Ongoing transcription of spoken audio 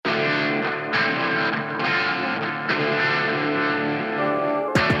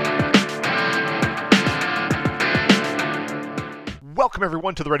Welcome,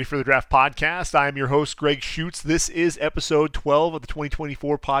 everyone, to the Ready for the Draft podcast. I am your host, Gregg Schutze. This is episode 12 of the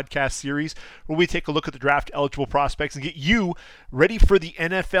 2024 podcast series, where we take a look at the draft-eligible prospects and get you ready for the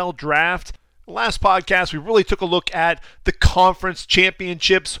NFL draft. Last podcast, we really took a look at the conference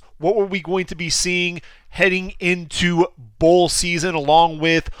championships. What were we going to be seeing heading into bowl season, along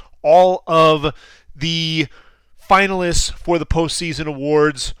with all of the finalists for the postseason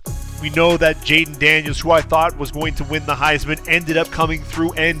awards. We know that Jayden Daniels, who I thought was going to win the Heisman, ended up coming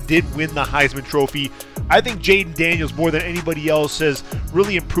through and did win the Heisman Trophy. I think Jayden Daniels, more than anybody else, has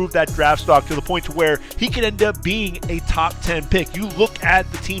really improved that draft stock to the point to where he could end up being a top 10 pick. You look at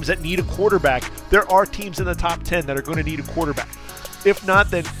the teams that need a quarterback, there are teams in the top 10 that are going to need a quarterback. If not,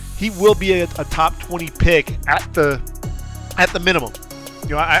 then he will be a top 20 pick at the minimum.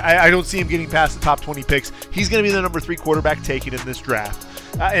 You know, I don't see him getting past the top 20 picks. He's going to be the number 3 quarterback taken in this draft.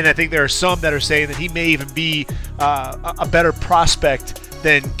 And I think there are some that are saying that he may even be a better prospect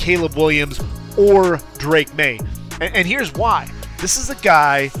than Caleb Williams or Drake May. And here's why. This is a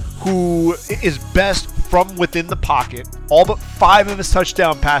guy who is best from within the pocket. All but 5 of his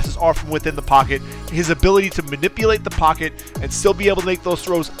touchdown passes are from within the pocket. His ability to manipulate the pocket and still be able to make those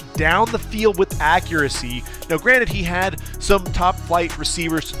throws down the field with accuracy. Now, granted, he had some top flight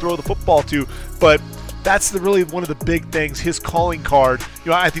receivers to throw the football to, but that's really one of the big things, his calling card.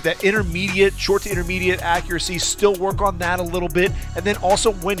 You know, I think that intermediate, short to intermediate accuracy, still work on that a little bit. And then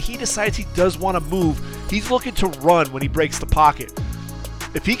also when he decides he does want to move, he's looking to run when he breaks the pocket.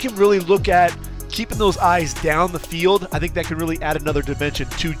 If he can really look at keeping those eyes down the field, I think that can really add another dimension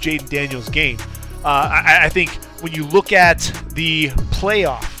to Jayden Daniels' game. I think when you look at the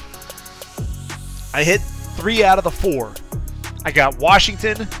playoff, I hit 3 out of the 4. I got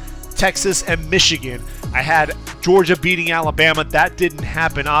Washington, Texas, and Michigan. I had Georgia beating Alabama. That didn't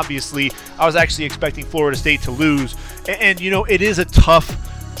happen, obviously. I was actually expecting Florida State to lose. And you know, it is a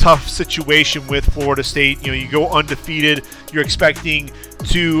tough situation with Florida State. You know, you go undefeated. You're expecting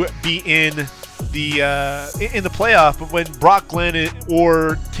to be in the playoff, but when Brock Glenn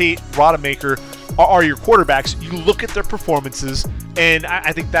or Tate Rodemaker are your quarterbacks, you look at their performances, and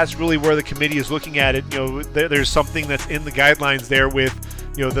I think that's really where the committee is looking at it. You know, there's something that's in the guidelines there with,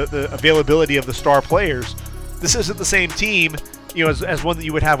 you know, the availability of the star players. This isn't the same team, you know, as one that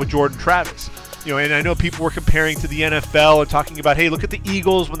you would have with Jordan Travis. You know, and I know people were comparing to the NFL and talking about, hey, look at the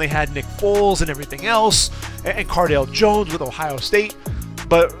Eagles when they had Nick Foles and everything else, and Cardale Jones with Ohio State.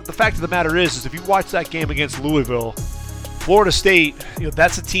 But the fact of the matter is if you watch that game against Louisville, Florida State, you know,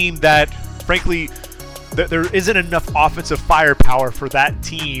 that's a team that, frankly, there isn't enough offensive firepower for that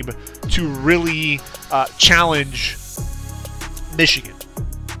team to really challenge Michigan,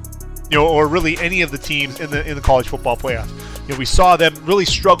 you know, or really any of the teams in the college football playoff. You know, we saw them really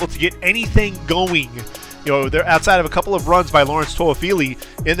struggle to get anything going. You know, they're outside of a couple of runs by Lawrence Toafili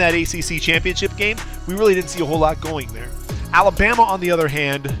in that ACC championship game. We really didn't see a whole lot going there. Alabama, on the other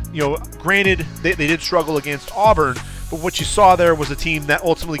hand, you know, granted, they did struggle against Auburn, but what you saw there was a team that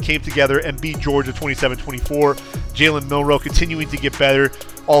ultimately came together and beat Georgia 27-24. Jalen Milroe continuing to get better,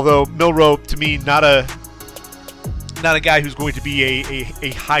 although Milroe, to me, not a guy who's going to be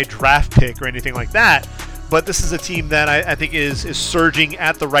a high draft pick or anything like that. But this is a team that I think is surging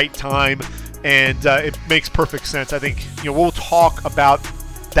at the right time, and it makes perfect sense. I think, you know, we'll talk about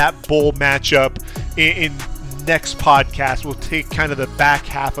that bowl matchup in next podcast. We'll take kind of the back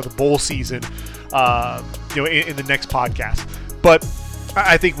half of the bowl season, you know, in the next podcast. But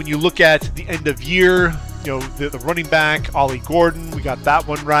I think when you look at the end of year, you know, the running back, Ollie Gordon, we got that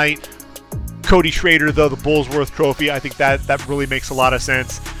one right. Cody Schrader, though, the Bullsworth Trophy, I think that really makes a lot of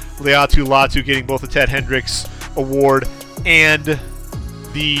sense. Leatu Latu getting both the Ted Hendricks Award and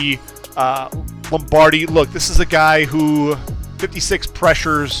the Lombardi. Look, this is a guy who 56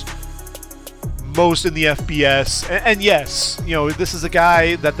 pressures, most in the FBS, and yes, you know, this is a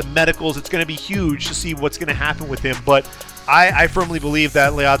guy that the medicals, it's going to be huge to see what's going to happen with him, but I firmly believe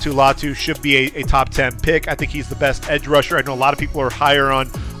that Leatu Latu should be a top 10 pick. I think he's the best edge rusher. I know a lot of people are higher on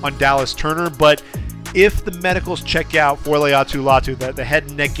Dallas Turner, but if the medicals check out for Leatu Latu, the head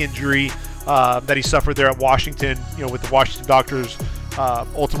and neck injury that he suffered there at Washington, you know, with the Washington doctors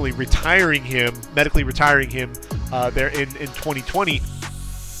ultimately medically retiring him there in 2020,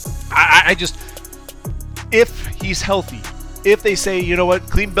 I just, if he's healthy, if they say, you know what,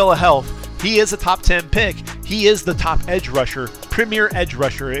 clean bill of health, he is a top 10 pick. He is the top edge rusher, premier edge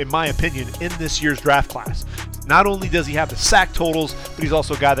rusher, in my opinion, in this year's draft class. Not only does he have the sack totals, but he's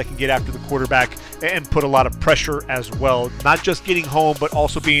also a guy that can get after the quarterback and put a lot of pressure as well. Not just getting home, but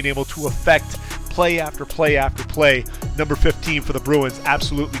also being able to affect play after play after play. Number 15 for the Bruins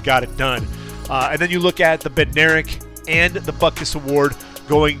absolutely got it done. And then you look at the Bednarik and the Butkus Award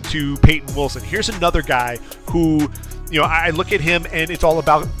going to Peyton Wilson. Here's another guy who, I look at him and it's all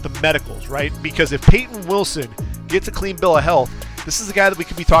about the medicals, right? Because if Peyton Wilson gets a clean bill of health, this is a guy that we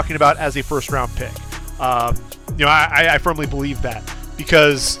could be talking about as a first-round pick. I firmly believe that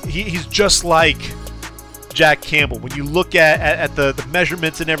because he's just like Jack Campbell. When you look at the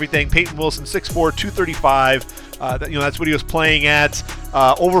measurements and everything, Peyton Wilson, 6'4", 235. That's what he was playing at.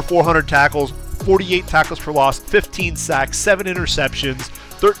 Over 400 tackles, 48 tackles for loss, 15 sacks, 7 interceptions,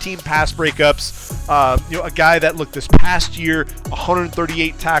 13 pass breakups. A guy that looked this past year,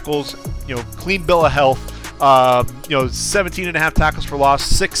 138 tackles, clean bill of health. 17 and a half tackles for loss,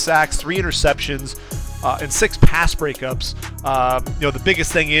 6 sacks, 3 interceptions, and 6 pass breakups. The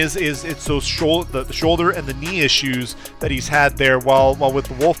biggest thing is it's those the shoulder and the knee issues that he's had there while with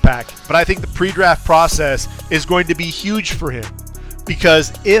the Wolfpack. But I think the pre-draft process is going to be huge for him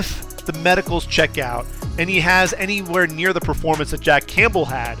because if the medicals check out and he has anywhere near the performance that Jack Campbell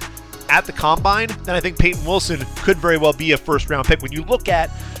had at the Combine, then I think Peyton Wilson could very well be a first-round pick. When you look at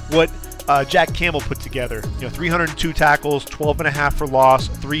what Jack Campbell put together, 302 tackles, 12 and a half for loss,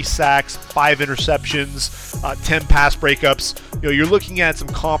 3 sacks, 5 interceptions, 10 pass breakups. You're looking at some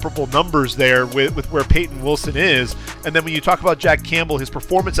comparable numbers there with where Peyton Wilson is. And then when you talk about Jack Campbell, his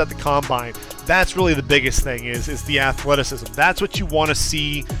performance at the Combine, that's really the biggest thing is the athleticism. That's what you want to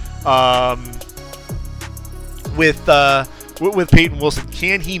see with Peyton Wilson.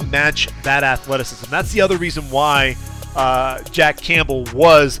 Can he match that athleticism? That's the other reason why Jack Campbell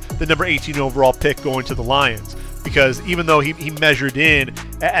was the number 18 overall pick going to the Lions, because even though he measured in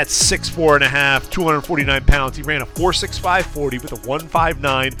at 6'4 and a half, 249 pounds, he ran a 4.65 40 with a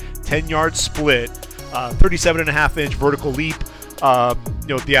 1.59 10-yard split, 37 and a half inch vertical leap.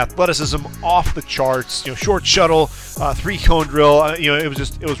 The athleticism off the charts. Short shuttle, 3-cone drill. It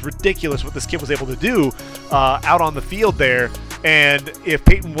was ridiculous what this kid was able to do out on the field there. And if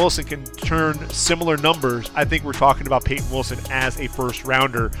Peyton Wilson can turn similar numbers, I think we're talking about Peyton Wilson as a first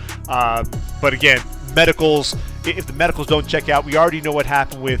rounder. But again, medicals, if the medicals don't check out, we already know what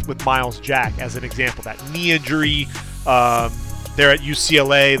happened with Miles Jack as an example. That knee injury there at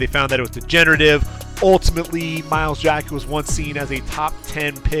UCLA, they found that it was degenerative. Ultimately, Miles Jack, who was once seen as a top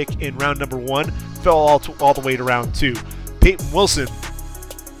 10 pick in round number 1, fell all the way to round 2. Peyton Wilson,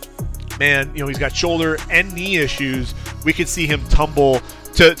 man, he's got shoulder and knee issues. We could see him tumble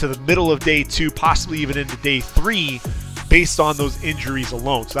to the middle of day 2, possibly even into day 3, based on those injuries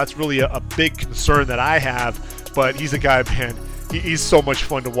alone. So that's really a big concern that I have. But he's a guy, man, he's so much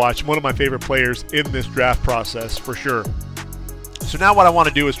fun to watch. One of my favorite players in this draft process, for sure. So now what I want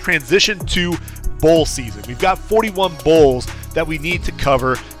to do is transition to bowl season. We've got 41 bowls that we need to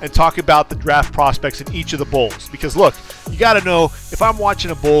cover and talk about the draft prospects in each of the bowls. Because look, you got to know, if I'm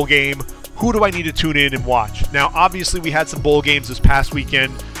watching a bowl game, who do I need to tune in and watch? Now, obviously, we had some bowl games this past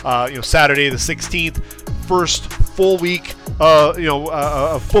weekend. Saturday the 16th, first full week,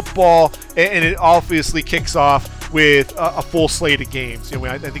 of football, and it obviously kicks off with a full slate of games.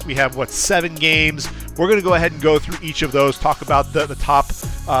 I think we have 7 games. We're going to go ahead and go through each of those, talk about the top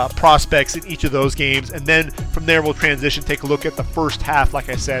prospects in each of those games, and then from there we'll transition, take a look at the first half. Like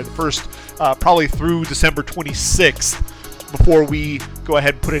I said, first probably through December 26th. Before we go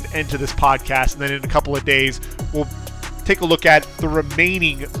ahead and put an end to this podcast. And then in a couple of days, we'll take a look at the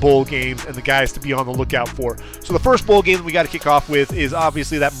remaining bowl games and the guys to be on the lookout for. So the first bowl game that we got to kick off with is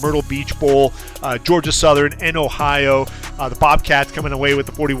obviously that Myrtle Beach Bowl, Georgia Southern and Ohio. The Bobcats coming away with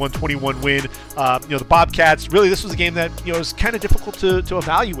the 41-21 win. The Bobcats, really, this was a game that was kind of difficult to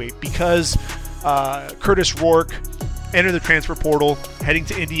evaluate because Curtis Rourke entered the transfer portal, heading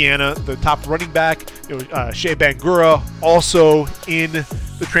to Indiana. The top running back, Shea Bangura, also in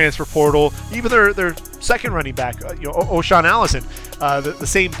the transfer portal. Even their second running back, O'Shawn Allison, the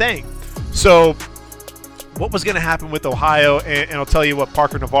same thing. So what was going to happen with Ohio? And I'll tell you what,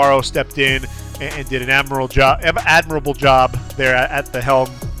 Parker Navarro stepped in and did an admirable job there at the helm,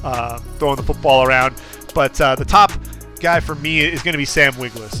 throwing the football around. But the top guy for me is going to be Sam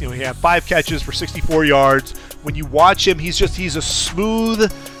Wiglusz. He had 5 catches for 64 yards. When you watch him, he's a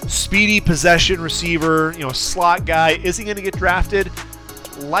smooth, speedy possession receiver, slot guy. Is he going to get drafted?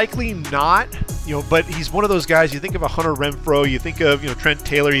 Likely not, but he's one of those guys. You think of a Hunter Renfrow, you think of Trent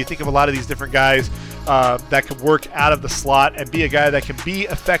Taylor, you think of a lot of these different guys that can work out of the slot and be a guy that can be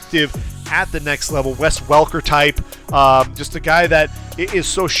effective at the next level. Wes Welker type, just a guy that is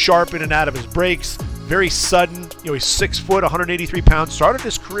so sharp in and out of his breaks, very sudden. He's 6 foot, 183 pounds. Started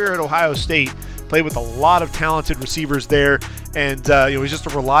his career at Ohio State. Played with a lot of talented receivers there, and he's just a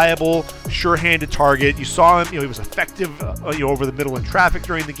reliable, sure-handed target. You saw him, he was effective over the middle in traffic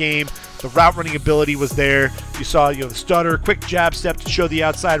during the game. The route running ability was there. You saw the stutter, quick jab step to show the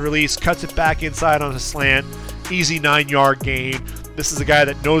outside release, cuts it back inside on a slant, easy 9-yard gain. This is a guy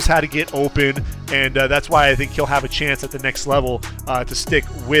that knows how to get open, and that's why I think he'll have a chance at the next level to stick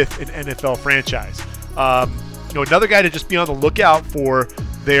with an NFL franchise. Another guy to just be on the lookout for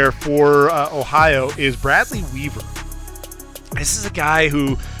there for Ohio is Bradley Weaver. This is a guy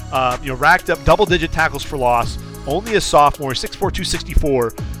who racked up double-digit tackles for loss, only a sophomore, 6'4",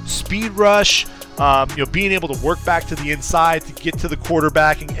 264, speed rush, being able to work back to the inside to get to the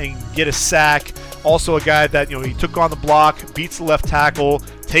quarterback and get a sack. Also a guy that, he took on the block, beats the left tackle,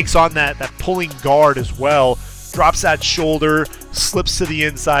 takes on that pulling guard as well, drops that shoulder, slips to the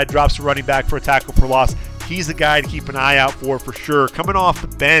inside, drops the running back for a tackle for loss. He's the guy to keep an eye out for sure. Coming off the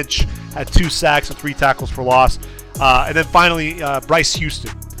bench, had 2 sacks and 3 tackles for loss. And then finally, Bryce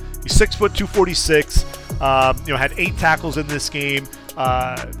Houston. He's 6', 246, had 8 tackles in this game.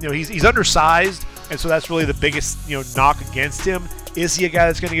 He's undersized, and so that's really the biggest, knock against him. Is he a guy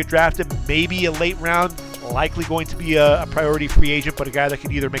that's going to get drafted? Maybe a late round, likely going to be a priority free agent, but a guy that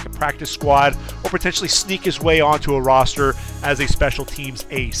can either make a practice squad or potentially sneak his way onto a roster as a special teams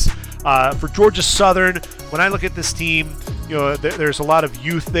ace. For Georgia Southern, when I look at this team, there's a lot of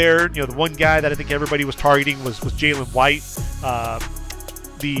youth there. The one guy that I think everybody was targeting was Jalen White,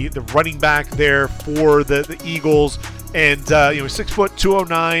 the running back there for the Eagles, and 6',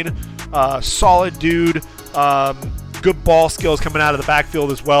 209, solid dude. Good ball skills coming out of the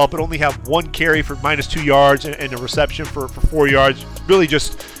backfield as well, but only have 1 carry for -2 yards and a reception for 4 yards. Really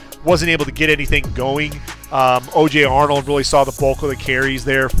just wasn't able to get anything going. O.J. Arnold really saw the bulk of the carries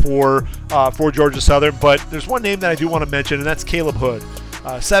there for Georgia Southern, but there's one name that I do want to mention, and that's Caleb Hood.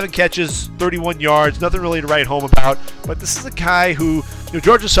 7 catches, 31 yards, nothing really to write home about, but this is a guy who,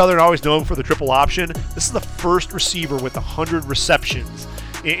 Georgia Southern always known for the triple option. This is the first receiver with 100 receptions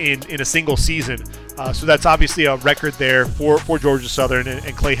in a single season. So that's obviously a record there for Georgia Southern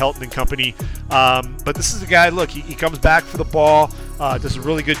and Clay Helton and company. But this is a guy, look, he comes back for the ball, does a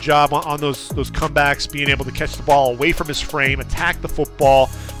really good job on those comebacks, being able to catch the ball away from his frame, attack the football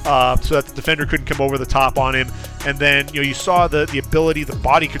so that the defender couldn't come over the top on him. And then, you saw the ability, the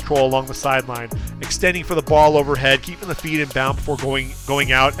body control along the sideline, extending for the ball overhead, keeping the feet in bound before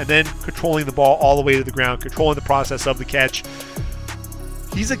going out, and then controlling the ball all the way to the ground, controlling the process of the catch.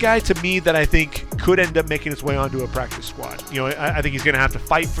 He's a guy to me that I think could end up making his way onto a practice squad. I think he's going to have to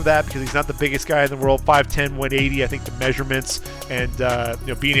fight for that because he's not the biggest guy in the world, 5'10", 180. I think the measurements and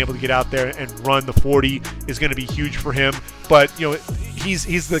being able to get out there and run the 40 is going to be huge for him. But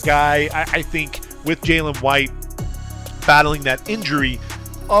he's the guy, I think, with Jalen White battling that injury,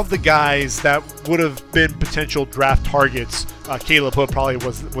 of the guys that would have been potential draft targets. Caleb Hood probably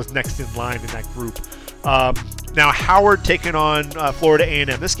was next in line in that group. Now Howard taking on Florida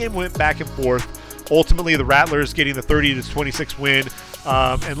A&M. This game went back and forth. Ultimately, the Rattlers getting the 30-26 win.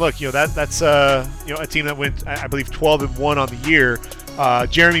 And look, that's a team that went, I believe, 12-1 on the year.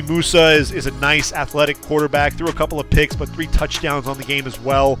 Jeremy Musa is a nice athletic quarterback. Threw a couple of picks, but 3 touchdowns on the game as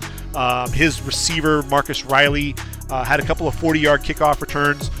well. His receiver, Marcus Riley, had a couple of 40-yard kickoff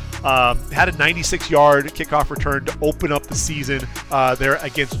returns. Had a 96-yard kickoff return to open up the season there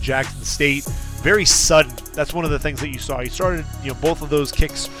against Jackson State. Very sudden. That's one of the things that you saw. He started, both of those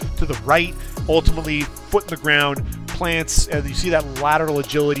kicks to the right, ultimately foot in the ground, plants, and you see that lateral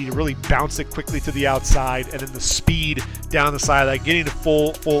agility to really bounce it quickly to the outside, and then the speed down the sideline, getting to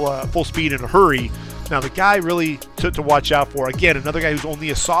full speed in a hurry. Now, the guy really to watch out for, again, another guy who's only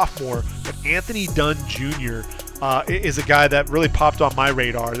a sophomore, but Anthony Dunn Jr. Is a guy that really popped on my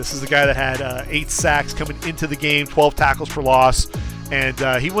radar. This is a guy that had 8 sacks coming into the game, 12 tackles for loss,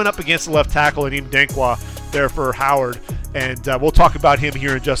 and he went up against the left tackle, Anim Denkwa, there for Howard, and we'll talk about him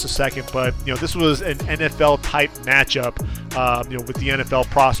here in just a second. But this was an NFL-type matchup, with the NFL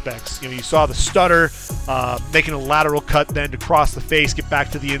prospects. You saw the stutter, making a lateral cut then to cross the face, get back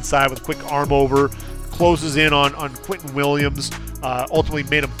to the inside with a quick arm over, closes in on Quentin Williams, ultimately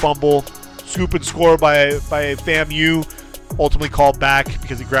made him fumble. Scoop and score by FAMU, ultimately called back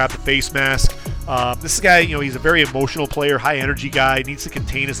because he grabbed the face mask. This guy, he's a very emotional player, high energy guy, needs to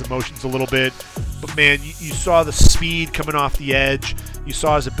contain his emotions a little bit. But man, you saw the speed coming off the edge. You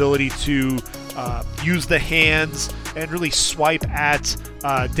saw his ability to use the hands and really swipe at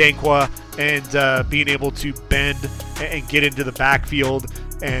Denkwa and being able to bend and get into the backfield,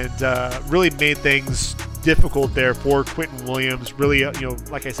 and really made things difficult there for Quentin Williams. Really,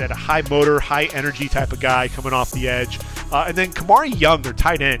 like I said, a high motor, high energy type of guy coming off the edge. And then Kamari Young, their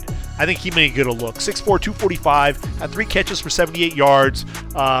tight end, I think he may get a look. 6'4", 245, had 3 catches for 78 yards.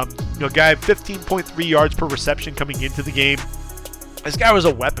 Guy 15.3 yards per reception coming into the game. This guy was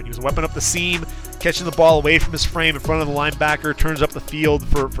a weapon. He was a weapon up the seam, catching the ball away from his frame in front of the linebacker, turns up the field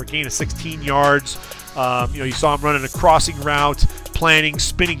for a gain of 16 yards. You saw him running a crossing route, planning,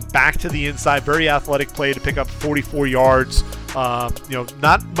 spinning back to the inside. Very athletic play to pick up 44 yards.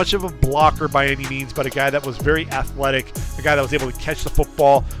 Not much of a blocker by any means, but a guy that was very athletic, a guy that was able to catch the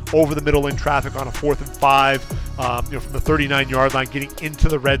football over the middle in traffic on a 4th and 5, from the 39-yard line, getting into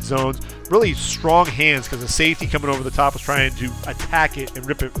the red zones. Really strong hands because the safety coming over the top was trying to attack it and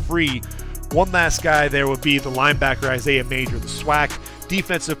rip it free. One last guy there would be the linebacker, Isaiah Major, the SWAC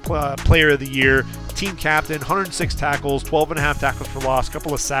Defensive Player of the Year, team captain, 106 tackles, 12.5 tackles for loss,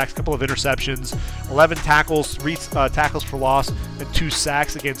 couple of sacks, couple of interceptions, 11 tackles, 3 tackles for loss, and 2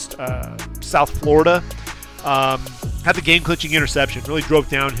 sacks against South Florida. Had the game-clinching interception, really drove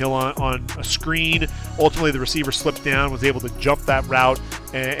downhill on a screen. Ultimately, the receiver slipped down, was able to jump that route,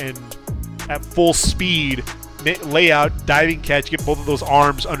 and at full speed, lay out, diving catch, get both of those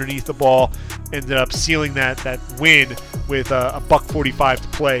arms underneath the ball, ended up sealing that win with a $145 to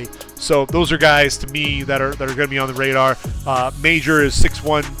play. So those are guys to me that are going to be on the radar. Major is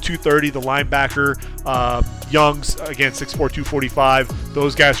 6'1", 230, the linebacker. Young's, again, 6'4", 245.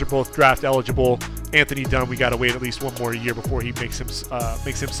 Those guys are both draft eligible. Anthony Dunn, we got to wait at least one more year before he makes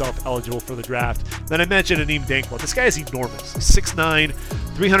himself eligible for the draft. Then I mentioned Aneem Dankwa. This guy is enormous. He's 6'9",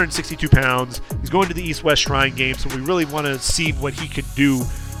 362 pounds. He's going to the East-West Shrine game, so we really want to see what he can do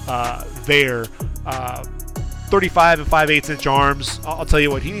there. 35 and 5/8 inch arms. I'll tell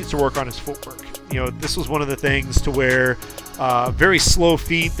you what, he needs to work on his footwork. This was one of the things to where very slow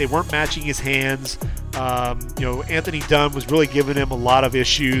feet. They weren't matching his hands. Anthony Dunn was really giving him a lot of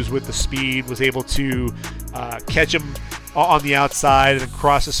issues with the speed, was able to catch him on the outside and then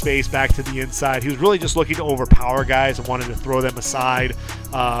cross his face back to the inside. He was really just looking to overpower guys and wanted to throw them aside.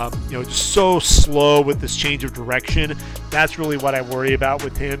 Just so slow with this change of direction. That's really what I worry about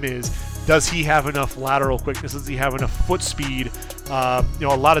with him is, does he have enough lateral quickness? Does he have enough foot speed? A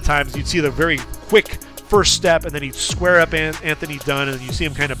lot of times you'd see the very quick first step and then he'd square up Anthony Dunn and then you see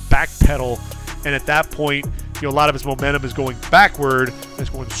him kind of backpedal. And at that point, a lot of his momentum is going backward and it's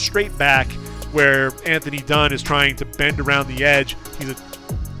going straight back, where Anthony Dunn is trying to bend around the edge. He's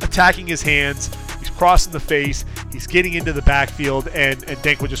attacking his hands. He's crossing the face. He's getting into the backfield, and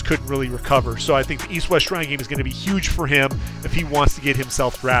Dankwa just couldn't really recover. So I think the East-West Shrine game is going to be huge for him if he wants to get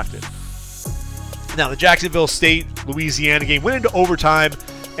himself drafted. Now, the Jacksonville State-Louisiana game went into overtime,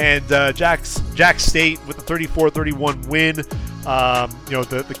 and Jack State with a 34-31 win.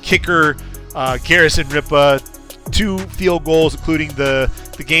 The kicker, Garrison Ripa, 2 field goals, including the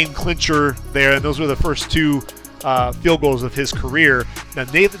game clincher there, and those were the first 2 field goals of his career. Now,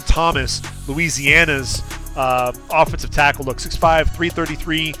 Nathan Thomas, Louisiana's offensive tackle, 6'5",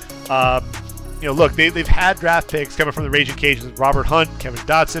 333. They've had draft picks coming from the Raging Cajuns: Robert Hunt, Kevin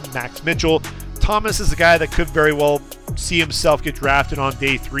Dotson, Max Mitchell. Thomas is a guy that could very well see himself get drafted on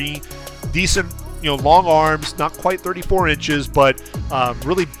day 3. Decent, long arms, not quite 34 inches, but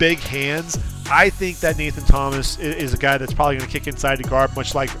really big hands. I think that Nathan Thomas is a guy that's probably going to kick inside the guard,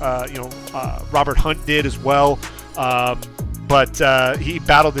 much like Robert Hunt did as well. But he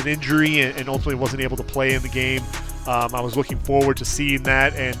battled an injury and ultimately wasn't able to play in the game. I was looking forward to seeing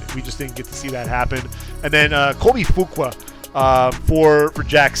that, and we just didn't get to see that happen. And then Colby Fuqua for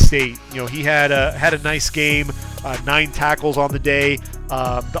Jack State. He had a nice game, 9 tackles on the day.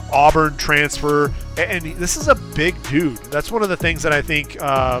 The Auburn transfer, and this is a big dude. That's one of the things that I think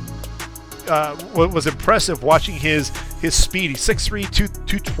was impressive watching his speed. He's 6'3",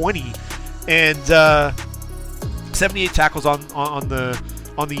 220, and 78 tackles on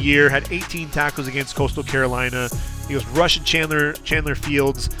the year. Had 18 tackles against Coastal Carolina. He was rushing Chandler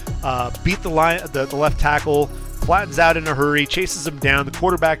Fields, beat the left tackle, flattens out in a hurry, chases him down. The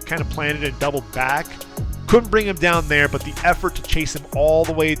quarterback kind of planted and doubled back. Couldn't bring him down there, but the effort to chase him all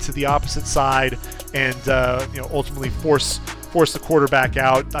the way to the opposite side and ultimately force the quarterback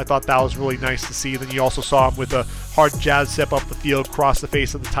out, I thought that was really nice to see. Then you also saw him with a hard jab step up the field, cross the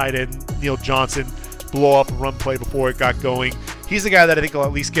face of the tight end, Neil Johnson, blow up a run play before it got going. He's the guy that I think will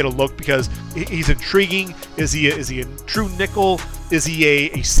at least get a look because he's intriguing. Is he a true nickel? Is he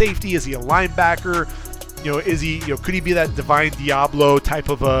a safety? Is he a linebacker? Is he could he be that Divine Diablo type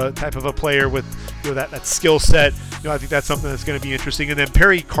of a player with that skill set? I think that's something that's going to be interesting. And then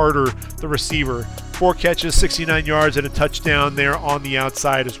Perry Carter, the receiver, 4 catches, 69 yards, and a touchdown there on the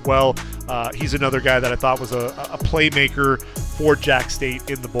outside as well. He's another guy that I thought was a playmaker for Jack State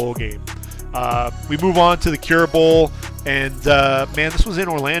in the bowl game. We move on to the Cure Bowl, and man, this was in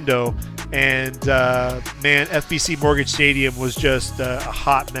Orlando, and man, FBC Mortgage Stadium was just a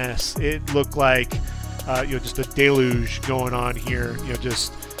hot mess. It looked like just a deluge going on here.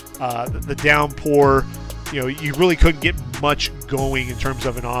 Just the downpour. You really couldn't get much going in terms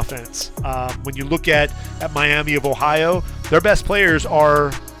of an offense. When you look at Miami of Ohio, their best players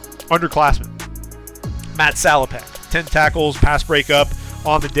are underclassmen. Matt Salopek, 10 tackles, pass breakup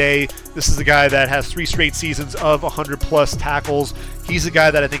on the day. This is a guy that has 3 straight seasons of 100-plus tackles. He's a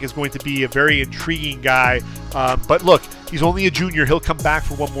guy that I think is going to be a very intriguing guy. But look, he's only a junior. He'll come back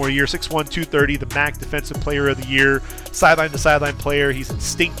for one more year. 6'1", 230, the MAC Defensive Player of the Year, sideline-to-sideline player. He's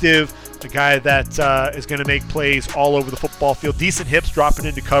instinctive, a guy that is going to make plays all over the football field. Decent hips, dropping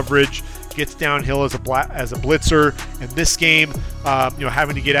into coverage, gets downhill as a blitzer. In this game,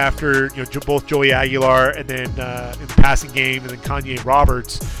 having to get after both Joey Aguilar and then in the passing game, and then Kanye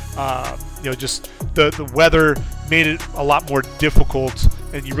Roberts. Just the weather made it a lot more difficult,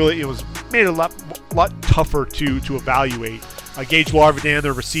 and it was made it a lot tougher to evaluate. Gage Larvidan,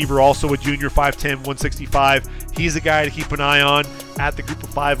 their receiver, also a junior, 5'10", 165. He's a guy to keep an eye on at the group of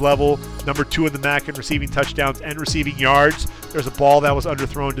 5 level. Number 2 in the MAC in receiving touchdowns and receiving yards. There's a ball that was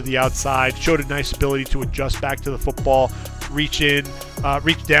underthrown to the outside. Showed a nice ability to adjust back to the football, reach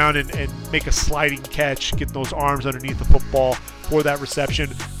down and make a sliding catch, get those arms underneath the football for that reception.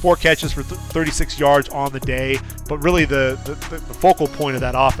 4 catches for 36 yards on the day. But really the focal point of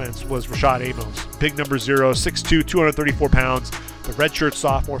that offense was Rashad Amos. Big number 0, 6'2", 234 pounds. The redshirt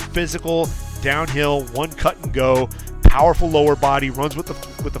sophomore, physical, downhill, one cut and go, powerful lower body, runs with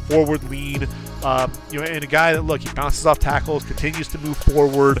the forward lean. And a guy that, look, he bounces off tackles, continues to move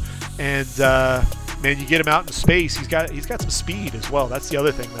forward, and man, you get him out in space. He's got some speed as well. That's the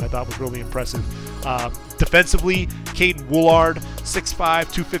other thing that I thought was really impressive. Defensively, Caden Woolard,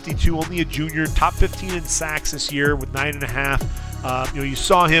 6'5", 252, only a junior, top 15 in sacks this year with 9.5. You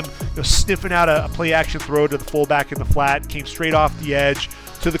saw him sniffing out a play-action throw to the fullback in the flat, came straight off the edge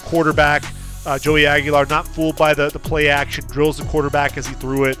to the quarterback. Joey Aguilar, not fooled by the play action, drills the quarterback as he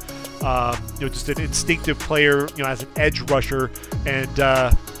threw it. Just an instinctive player, as an edge rusher. And,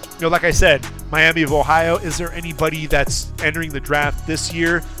 like I said, Miami of Ohio, is there anybody that's entering the draft this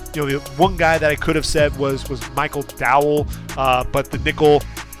year? The one guy that I could have said was Michael Dowell, but the nickel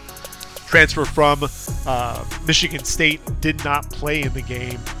transfer from Michigan State did not play in the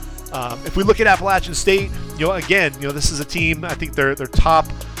game. If we look at Appalachian State, again, this is a team, I think their top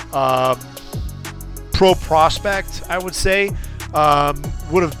pro prospect, I would say,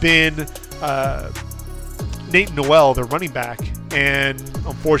 would have been Nate Noel, their running back, and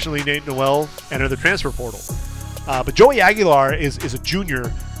unfortunately Nate Noel entered the transfer portal. But Joey Aguilar is a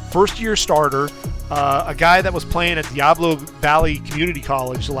junior, first-year starter, a guy that was playing at Diablo Valley Community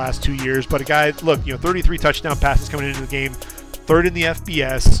College the last 2 years, but a guy, look, 33 touchdown passes coming into the game, 3rd in the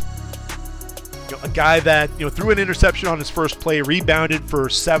FBS. A guy that threw an interception on his first play, rebounded for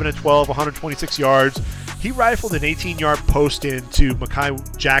 7 of 12, 126 yards. He rifled an 18-yard post into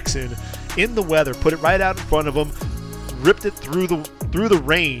Mekhi Jackson in the weather, put it right out in front of him, ripped it through the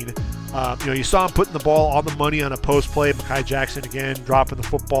rain. You saw him putting the ball on the money on a post play. Mekhi Jackson again dropping the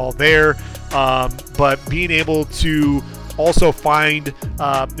football there, but being able to also find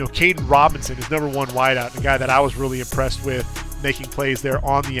Caden Robinson, his number 1 wideout, a guy that I was really impressed with, making plays there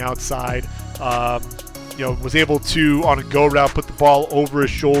on the outside. Was able to, on a go route, put the ball over his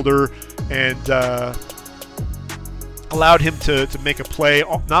shoulder and allowed him to make a play,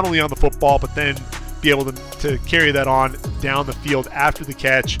 not only on the football, but then be able to carry that on down the field after the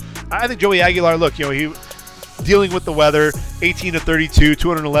catch. I think Joey Aguilar, look, he dealing with the weather, 18 of 32,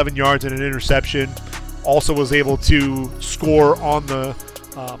 211 yards and an interception. Also was able to score on a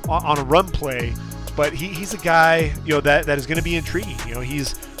run play. But he's a guy, that is going to be intriguing.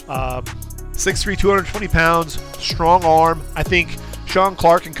 He's 6'3", 220 pounds, strong arm. I think Sean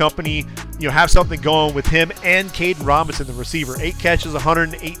Clark and company, have something going with him and Caden Robinson, the receiver. 8 catches,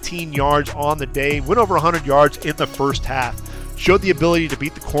 118 yards on the day. Went over 100 yards in the first half. Showed the ability to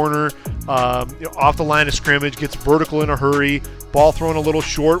beat the corner off the line of scrimmage, gets vertical in a hurry. Ball thrown a little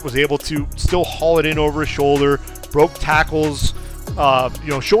short, was able to still haul it in over his shoulder. Broke tackles,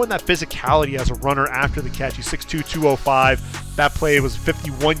 showing that physicality as a runner after the catch. He's 6'2", 205. That play was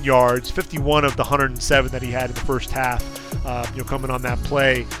 51 yards, 51 of the 107 that he had in the first half, coming on that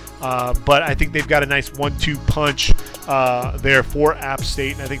play. But I think they've got a nice 1-2 punch there for App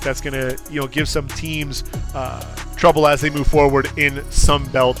State, and I think that's going to give some teams trouble as they move forward in Sun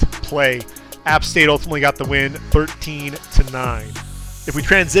Belt play. App State ultimately got the win, 13-9. If we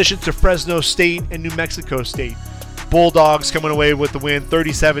transition to Fresno State and New Mexico State, Bulldogs coming away with the win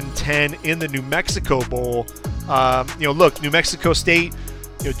 37-10 in the New Mexico Bowl. Look, New Mexico State,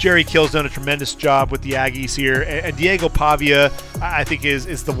 Jerry Kill's done a tremendous job with the Aggies here, and Diego Pavia, I think,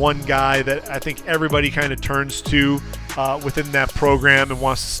 is the one guy that I think everybody kind of turns to within that program and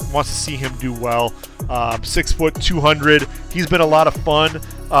wants to see him do well. 6 foot 200. He's been a lot of fun.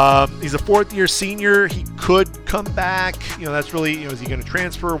 He's a fourth-year senior. He could come back. That's really, is he going to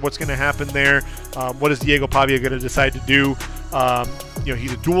transfer? What's going to happen there? What is Diego Pavia going to decide to do?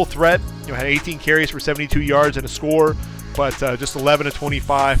 He's a dual threat. Had 18 carries for 72 yards and a score, but just 11 to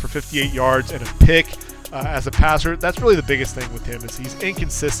 25 for 58 yards and a pick as a passer. That's really the biggest thing with him, is he's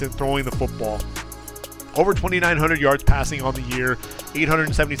inconsistent throwing the football. Over 2,900 yards passing on the year,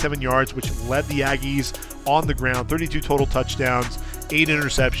 877 yards, which led the Aggies on the ground, 32 total touchdowns, 8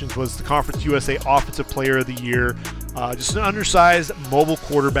 interceptions, was the Conference USA Offensive Player of the Year. Just an undersized, mobile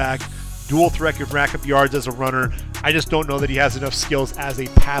quarterback, dual threat, could rack up yards as a runner. I just don't know that he has enough skills as a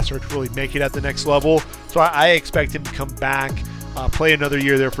passer to really make it at the next level. So I expect him to come back, play another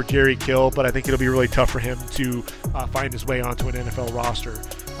year there for Jerry Kill, but I think it'll be really tough for him to find his way onto an NFL roster.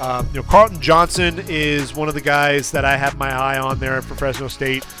 Carlton Johnson is one of the guys that I have my eye on there for Fresno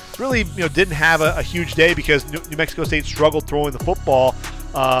State. Really, didn't have a huge day because New Mexico State struggled throwing the football.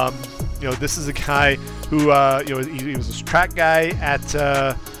 This is a guy who, he was a track guy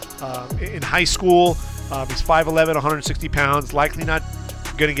in high school. He's 5'11", 160 pounds, likely not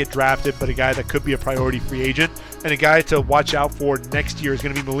going to get drafted, but a guy that could be a priority free agent. And a guy to watch out for next year is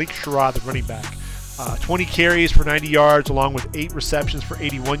going to be Malik Sherrod, the running back. 20 carries for 90 yards, along with 8 receptions for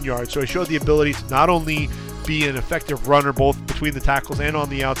 81 yards. So he showed the ability to not only be an effective runner, both between the tackles and on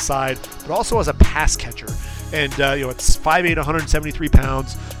the outside, but also as a pass catcher. And it's 5'8", 173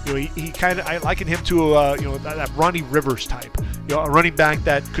 pounds. He kind of, I liken him to that Ronnie Rivers type. A running back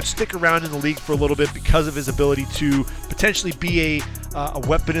that could stick around in the league for a little bit because of his ability to potentially be a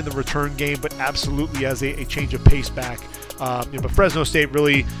weapon in the return game, but absolutely as a change of pace back. But Fresno State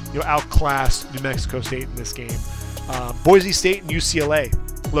really outclassed New Mexico State in this game. Boise State and UCLA.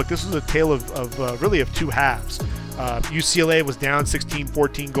 Look, this was a tale of two halves. UCLA was down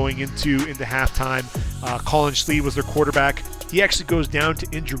 16-14 going into halftime. Colin Schlee was their quarterback. He actually goes down to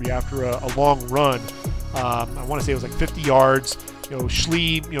injury after a long run. I want to say it was like 50 yards.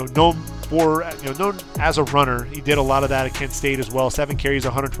 Schlee, known as a runner. He did a lot of that at Kent State as well. 7 carries,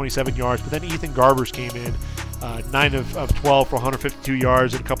 127 yards. But then Ethan Garbers came in, 9 of 12 for 152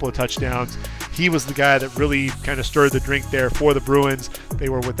 yards and a couple of touchdowns. He was the guy that really kind of stirred the drink there for the Bruins. They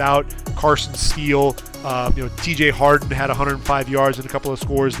were without Carson Steele. TJ Harden had 105 yards and a couple of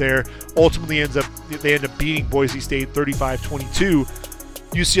scores there. Ultimately, they end up beating Boise State 35-22.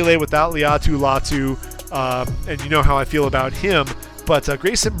 UCLA without Liatu Latu, and you know how I feel about him. But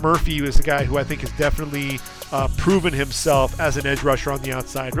Grayson Murphy was the guy who I think has definitely proven himself as an edge rusher on the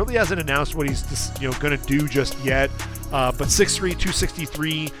outside. Really hasn't announced what he's going to do just yet. But 6'3",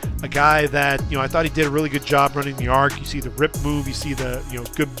 263, a guy that I thought he did a really good job running the arc. You see the rip move, you see the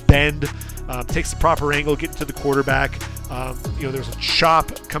good bend, takes the proper angle, getting to the quarterback. There's a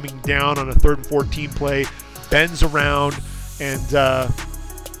chop coming down on a 3rd and 14 play, bends around and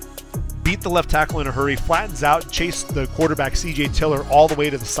beat the left tackle in a hurry, flattens out, chased the quarterback CJ Tiller all the way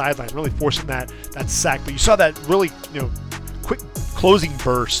to the sideline, really forcing that sack. But you saw that really quick closing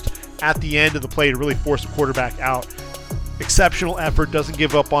burst at the end of the play to really force the quarterback out. Exceptional effort, doesn't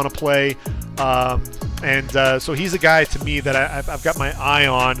give up on a play, so he's a guy to me that I've got my eye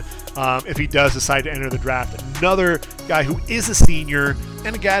on if he does decide to enter the draft. Another guy who is a senior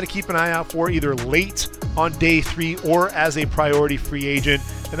and a guy to keep an eye out for either late on day 3 or as a priority free agent,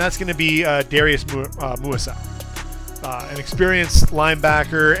 and that's going to be Darius Muasau, an experienced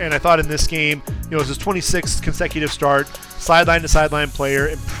linebacker. And I thought in this game, it was his 26th consecutive start, sideline to sideline player,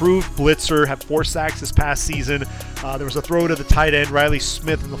 improved blitzer, had 4 sacks this past season. There was a throw to the tight end, Riley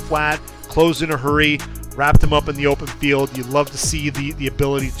Smith, in the flat, closed in a hurry, wrapped him up in the open field. You love to see the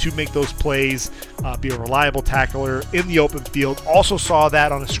ability to make those plays, be a reliable tackler in the open field. Also saw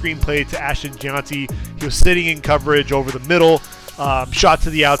that on a screen play to Ashton Gianti. He was sitting in coverage over the middle, shot to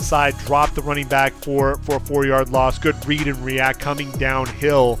the outside, dropped the running back for a 4-yard loss. Good read and react coming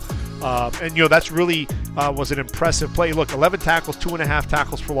downhill. That's really was an impressive play. Look, 11 tackles, 2.5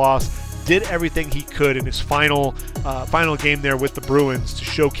 tackles for loss. Did everything he could in his final game there with the Bruins to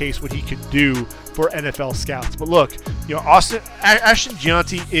showcase what he could do for NFL scouts. But look, Ashton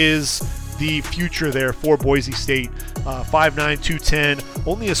Gianti is the future there for Boise State. 5'9", 210,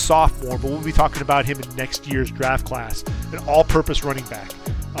 only a sophomore, but we'll be talking about him in next year's draft class. An all-purpose running back.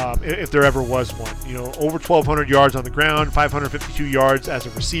 if there ever was one. Over 1,200 yards on the ground, 552 yards as a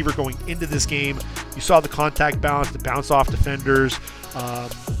receiver going into this game. You saw the contact balance, the bounce off defenders. A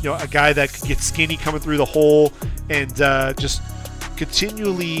guy that could get skinny coming through the hole and just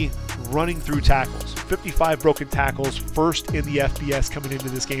continually running through tackles. 55 broken tackles, first in the FBS coming into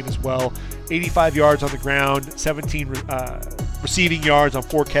this game as well. 85 yards on the ground, 17 receiving yards on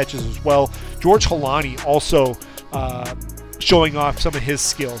 4 catches as well. George Holani also showing off some of his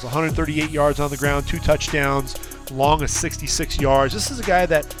skills. 138 yards on the ground, 2 touchdowns, long as 66 yards. This is a guy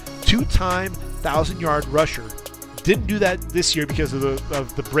that 2-time 1,000-yard rusher. Didn't do that this year because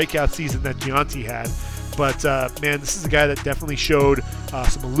of the breakout season that Gianti had. But, man, this is a guy that definitely showed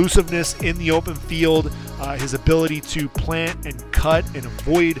some elusiveness in the open field, his ability to plant and cut and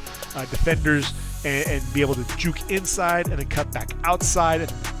avoid defenders and be able to juke inside and then cut back outside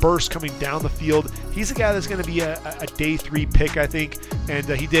and burst coming down the field. He's a guy that's going to be a day 3 pick, I think, and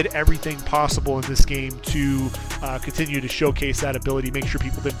he did everything possible in this game to continue to showcase that ability, make sure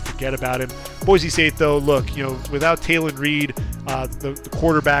people didn't forget about him. Boise State, though, look, without Taylon Reed, the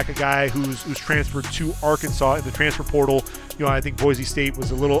quarterback, a guy who's transferred to Arkansas in the transfer portal, I think Boise State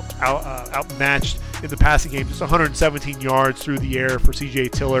was a little outmatched in the passing game. Just 117 yards through the air for C.J.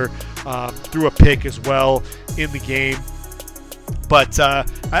 Tiller, threw a pick as well in the game. But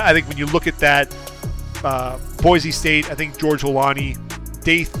I think when you look at that, Boise State, I think George Holani,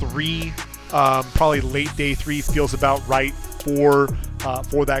 day 3, probably late day 3, feels about right for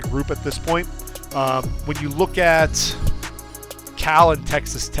that group at this point. When you look at Cal and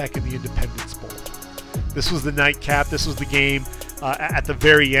Texas Tech in the Independence Bowl, this was the nightcap. This was the game at the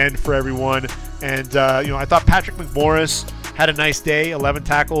very end for everyone. And, I thought Patrick McMorris had a nice day, 11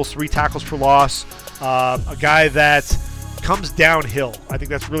 tackles, 3 tackles for loss. A guy that comes downhill. I think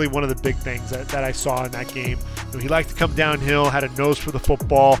that's really one of the big things that I saw in that game. He liked to come downhill, had a nose for the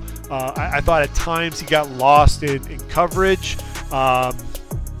football. I thought at times he got lost in coverage,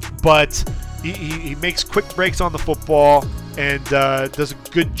 but he makes quick breaks on the football and does a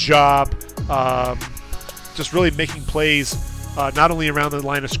good job just really making plays not only around the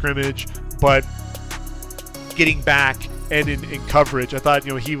line of scrimmage, but getting back and in coverage. I thought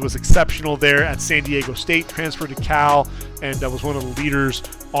he was exceptional there at San Diego State, transferred to Cal, and was one of the leaders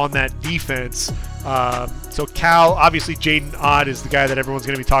on that defense. So Cal, obviously Jaden Ott is the guy that everyone's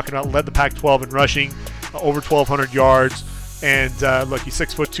going to be talking about, led the Pac-12 in rushing, over 1,200 yards. And look, he's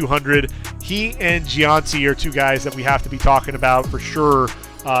 6 foot 200. He and Gianti are 2 guys that we have to be talking about for sure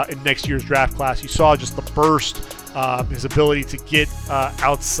in next year's draft class. You saw just the burst, his ability to get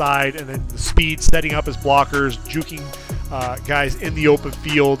outside, and then the speed, setting up his blockers, juking guys in the open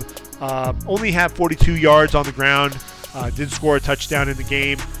field. Only had 42 yards on the ground. Did score a touchdown in the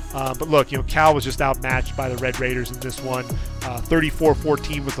game. But look, Cal was just outmatched by the Red Raiders in this one.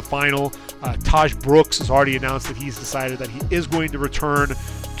 34-14 was the final. Taj Brooks has already announced that he's decided that he is going to return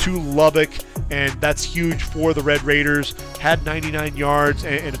to Lubbock, and that's huge for the Red Raiders. Had 99 yards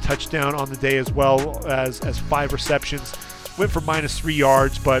and a touchdown on the day, as well as 5 receptions. Went for -3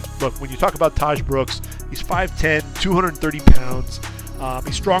 yards, but look, when you talk about Taj Brooks, he's 5'10", 230 pounds.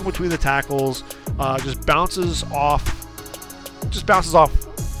 He's strong between the tackles, just bounces off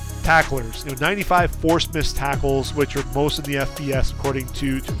tacklers. 95 forced missed tackles, which are most in the FBS according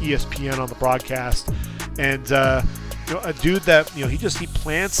to ESPN on the broadcast. And a dude that he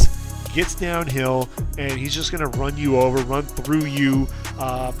plants, gets downhill, and he's just going to run you over, run through you.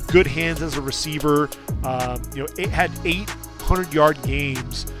 Good hands as a receiver. It had 800-yard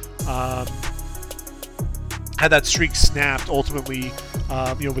games. Had that streak snapped ultimately.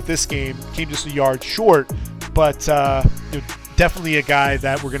 With this game, came just a yard short, but definitely a guy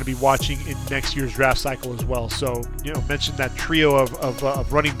that we're going to be watching in next year's draft cycle as well. So, mentioned that trio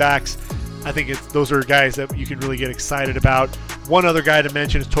of running backs. I think those are guys that you can really get excited about. One other guy to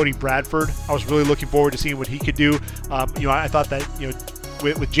mention is Tony Bradford. I was really looking forward to seeing what he could do. I thought that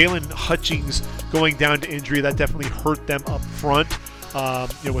with Jalen Hutchings going down to injury, that definitely hurt them up front.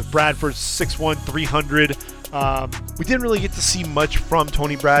 With Bradford 6'1", 300. We didn't really get to see much from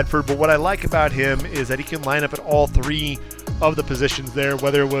Tony Bradford, but what I like about him is that he can line up at all 3 of the positions there,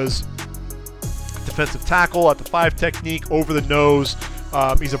 whether it was defensive tackle, at the 5 technique, over the nose.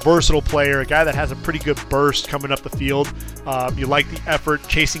 He's a versatile player, a guy that has a pretty good burst coming up the field. You like the effort,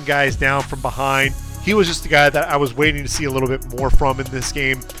 chasing guys down from behind. He was just the guy that I was waiting to see a little bit more from in this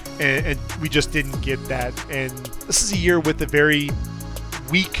game, and we just didn't get that. And this is a year with a very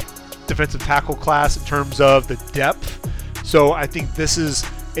weak defensive tackle class in terms of the depth. So I think this is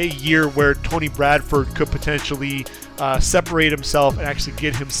a year where Tony Bradford could potentially separate himself and actually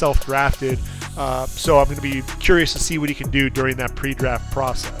get himself drafted So I'm going to be curious to see what he can do during that pre-draft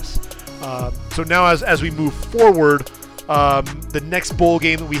process. So now as we move forward, the next bowl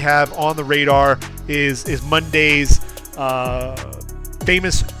game that we have on the radar is Monday's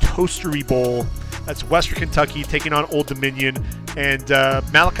Famous Toastery Bowl. That's Western Kentucky taking on Old Dominion. And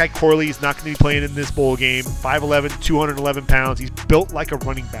Malachi Corley is not going to be playing in this bowl game. 5'11", 211 pounds. He's built like a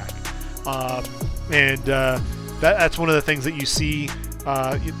running back. That's one of the things that you see,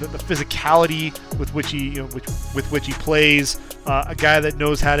 the physicality with which he plays. A guy that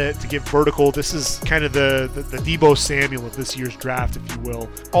knows how to get vertical. This is kind of the Deebo Samuel of this year's draft, if you will.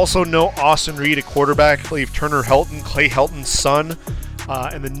 Also, no Austin Reed at quarterback. I believe Turner Helton, Clay Helton's son,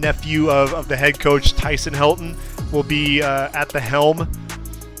 and the nephew of the head coach, Tyson Helton, will be at the helm.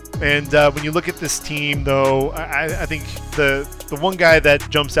 And when you look at this team, though, I think the one guy that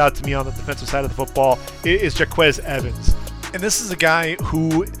jumps out to me on the defensive side of the football is Jaquez Evans. And this is a guy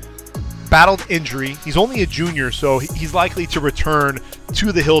who battled injury. He's only a junior, so he's likely to return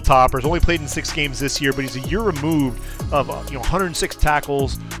to the Hilltoppers. Only played in 6 games this year, but he's a year removed of 106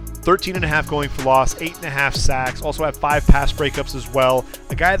 tackles, 13.5 going for loss, 8.5 sacks. Also had 5 pass breakups as well.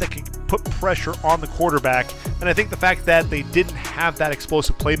 A guy that can put pressure on the quarterback. And I think the fact that they didn't have that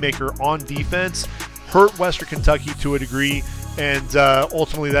explosive playmaker on defense hurt Western Kentucky to a degree. And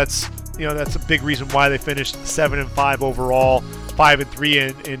ultimately, that's a big reason why they finished 7-5 overall,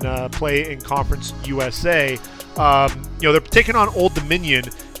 5-3 in play in Conference USA. They're taking on Old Dominion.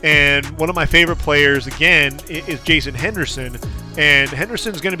 And one of my favorite players, again, is Jason Henderson. And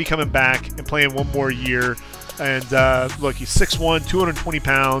Henderson's going to be coming back and playing one more year. And look, he's 6'1", 220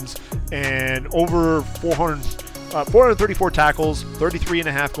 pounds, and over 434 tackles,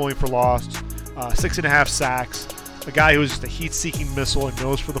 33.5 going for loss, 6.5 sacks. A guy who's just a heat-seeking missile and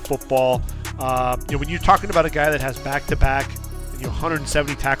knows for the football. When you're talking about a guy that has back-to-back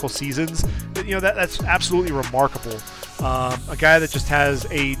 170 tackle seasons, that's absolutely remarkable. A guy that just has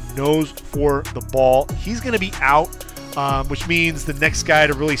a nose for the ball. He's going to be out, which means the next guy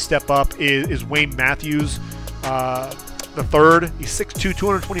to really step up is Wayne Matthews, the third. He's 6'2",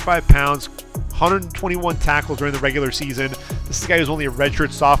 225 pounds, 121 tackles during the regular season. This is a guy who's only a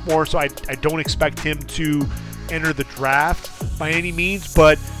redshirt sophomore, so I don't expect him to enter the draft by any means,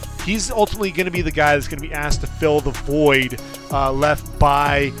 but he's ultimately going to be the guy that's going to be asked to fill the void left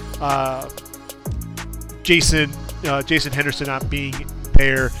by Jason Henderson not being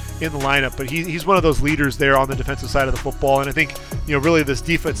there in the lineup. But he's one of those leaders there on the defensive side of the football, and I think really this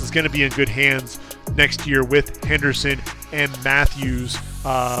defense is going to be in good hands next year with Henderson and Matthews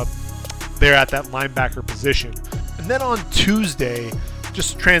there at that linebacker position. And then on Tuesday,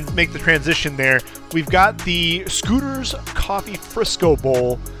 just to make the transition there, we've got the Scooters Coffee Frisco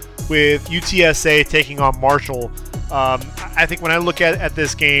Bowl with UTSA taking on Marshall. I think when I look at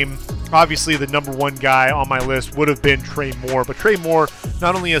this game, obviously the number one guy on my list would have been Trey Moore. But Trey Moore,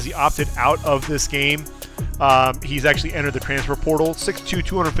 not only has he opted out of this game, he's actually entered the transfer portal. 6'2",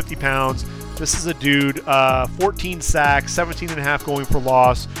 250 pounds. This is a dude, 14 sacks, 17.5 going for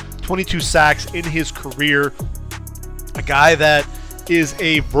loss, 22 sacks in his career. A guy that is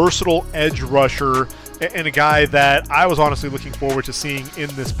a versatile edge rusher and a guy that I was honestly looking forward to seeing in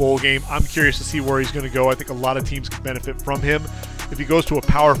this bowl game. I'm curious to see where he's going to go. I think a lot of teams can benefit from him. If he goes to a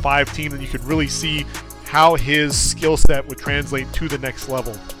Power 5 team, then you could really see how his skill set would translate to the next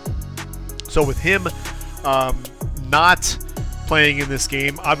level. So with him not playing in this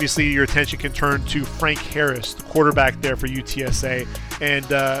game, obviously your attention can turn to Frank Harris, the quarterback there for UTSA. And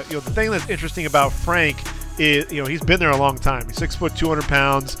the thing that's interesting about Frank is, he's been there a long time. He's 6 foot, 200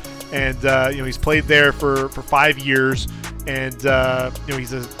 pounds, and he's played there for 5 years, and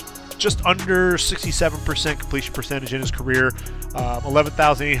he's just under 67% completion percentage in his career,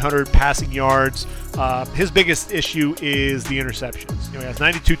 11,800 passing yards. His biggest issue is the interceptions. He has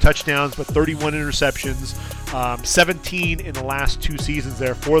 92 touchdowns, but 31 interceptions, 17 in the last 2 seasons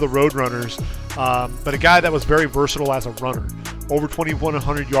there for the Roadrunners. But a guy that was very versatile as a runner. Over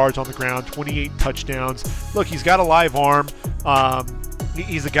 2,100 yards on the ground, 28 touchdowns. Look, he's got a live arm.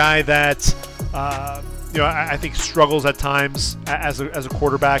 He's a guy that I think struggles at times as a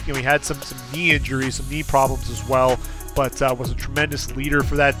quarterback. He had some knee injuries, some knee problems as well, but was a tremendous leader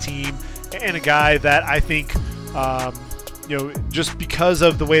for that team, and a guy that I think just because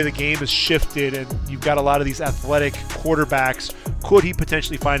of the way the game has shifted and you've got a lot of these athletic quarterbacks, could he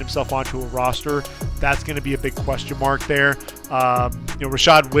potentially find himself onto a roster? That's going to be a big question mark there.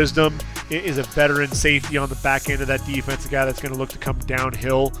 Rashad Wisdom is a veteran safety on the back end of that defense, a guy that's going to look to come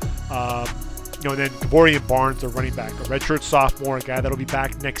downhill. And then Gavorian Barnes, the running back, a redshirt sophomore, a guy that'll be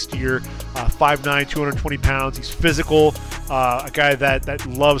back next year, 5'9", 220 pounds. He's physical, a guy that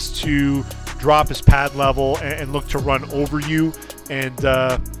loves to drop his pad level and look to run over you. And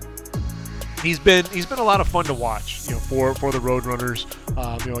he's been a lot of fun to watch, for the Roadrunners.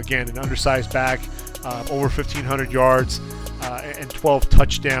 Again, an undersized back, over 1,500 yards and 12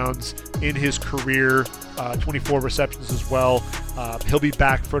 touchdowns in his career, 24 receptions as well. He'll be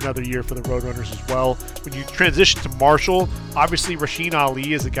back for another year for the Roadrunners as well. When you transition to Marshall, obviously Rasheen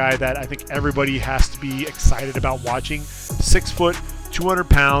Ali is a guy that I think everybody has to be excited about watching. 6 foot, 200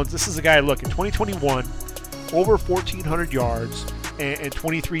 pounds. This is a guy, look, in 2021, over 1,400 yards and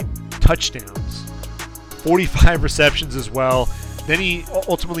 23 touchdowns, 45 receptions as well. Then he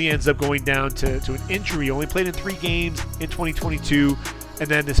ultimately ends up going down to an injury. Only played in 3 games in 2022. And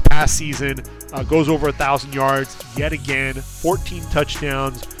then this past season goes over 1,000 yards yet again, 14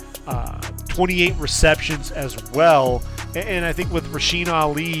 touchdowns, 28 receptions as well. And I think with Rasheen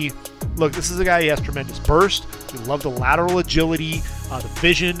Ali, look, this is a guy, he has tremendous burst. You love the lateral agility, the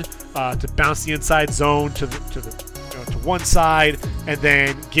vision to bounce the inside zone to one side, and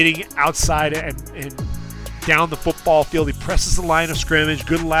then getting outside and down the football field. He presses the line of scrimmage,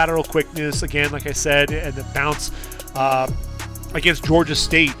 good lateral quickness, again, like I said, and the bounce. Against Georgia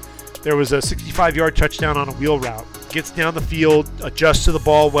State, there was a 65-yard touchdown on a wheel route. Gets down the field, adjusts to the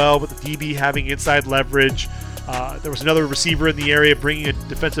ball well, with the DB having inside leverage. There was another receiver in the area bringing a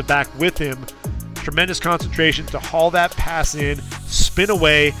defensive back with him. Tremendous concentration to haul that pass in, spin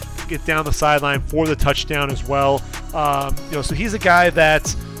away, get down the sideline for the touchdown as well. So he's a guy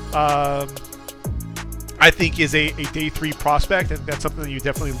that I think is a day 3 prospect, and that's something that you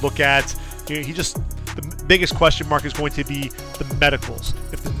definitely look at. The biggest question mark is going to be the medicals.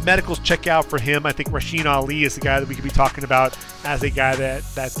 If the medicals check out for him, I think Rasheen Ali is the guy that we could be talking about as a guy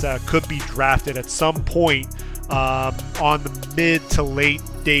that could be drafted at some point on the mid to late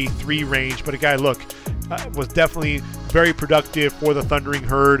day 3 range. But a guy, look, was definitely very productive for the Thundering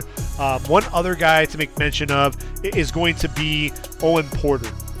Herd. One other guy to make mention of is going to be Owen Porter.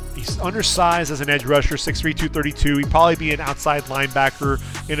 He's undersized as an edge rusher, 6'3", 232. He'd probably be an outside linebacker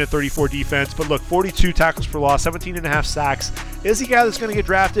in a 34 defense. But look, 42 tackles for loss, 17.5 sacks. Is he a guy that's going to get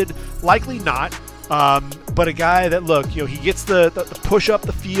drafted? Likely not. But a guy that, look, he gets the push up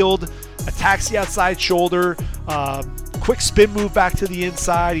the field, attacks the outside shoulder, quick spin move back to the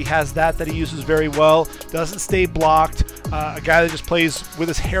inside. He has that he uses very well. Doesn't stay blocked. A guy that just plays with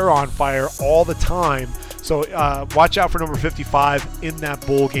his hair on fire all the time. So watch out for number 55 in that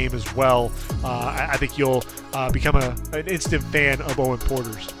bowl game as well. I think you'll become an instant fan of Owen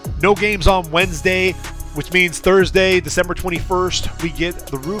Porter's. No games on Wednesday, which means Thursday, December 21st, we get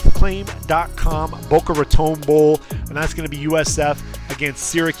the roofclaim.com Boca Raton Bowl, and that's going to be USF against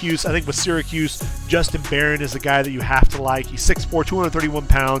Syracuse. I think with Syracuse, Justin Barron is the guy that you have to like. He's 6'4", 231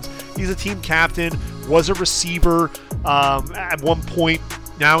 pounds. He's a team captain, was a receiver at one point.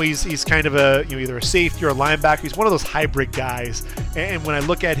 Now he's kind of a either a safety or a linebacker. He's one of those hybrid guys. And when I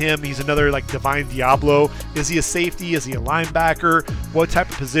look at him, he's another like Divine Diablo. Is he a safety? Is he a linebacker? What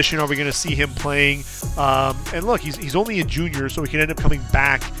type of position are we going to see him playing? And look, he's only a junior, so he can end up coming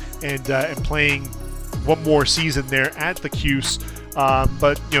back and playing one more season there at the Cuse.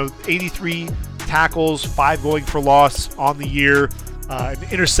 But 83 tackles, 5 going for loss on the year, an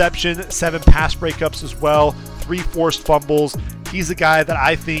interception, 7 pass breakups as well, 3 forced fumbles. He's a guy that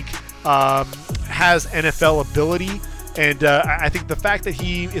I think has NFL ability, and I think the fact that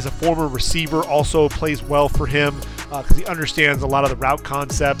he is a former receiver also plays well for him because he understands a lot of the route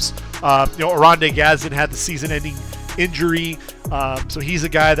concepts. Aronde Gadsden had the season-ending injury, so he's a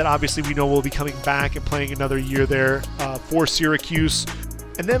guy that obviously we know will be coming back and playing another year there for Syracuse.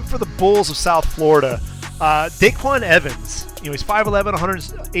 And then for the Bulls of South Florida, Daquan Evans, he's 5'11",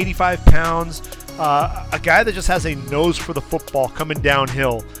 185 pounds. A guy that just has a nose for the football coming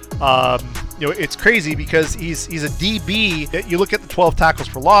downhill. It's crazy because he's a DB. You look at the 12 tackles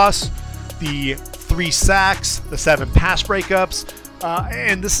for loss, the 3 sacks, the 7 pass breakups,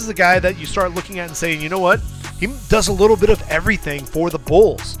 and this is a guy that you start looking at and saying, you know what? He does a little bit of everything for the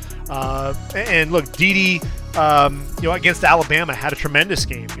Bulls. And look, Dede, against Alabama had a tremendous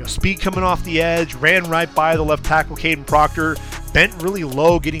game. Speed coming off the edge, ran right by the left tackle, Caden Proctor, bent really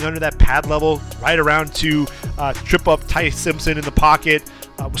low, getting under that pad level, right around to trip up Ty Simpson in the pocket.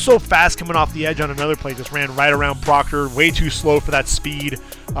 Was so fast coming off the edge on another play, just ran right around Proctor, way too slow for that speed.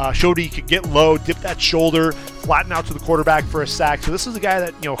 Showed he could get low, dip that shoulder, flatten out to the quarterback for a sack. So this is a guy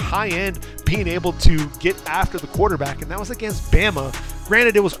that, high end, being able to get after the quarterback, and that was against Bama.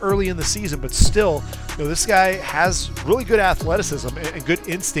 Granted, it was early in the season, but still, this guy has really good athleticism and good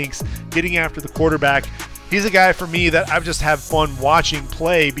instincts getting after the quarterback. he's a guy for me that I've just have fun watching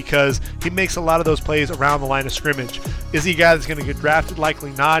play because he makes a lot of those plays around the line of scrimmage. Is he a guy that's going to get drafted?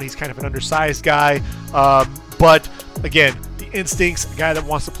 Likely not. He's kind of an undersized guy. But again, the instincts, a guy that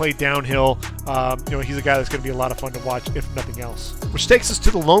wants to play downhill, he's a guy that's going to be a lot of fun to watch, if nothing else. Which takes us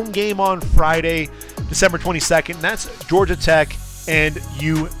to the lone game on Friday, December 22nd, and that's Georgia Tech and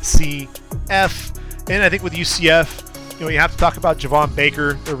UCF. And I think with UCF, you have to talk about Javon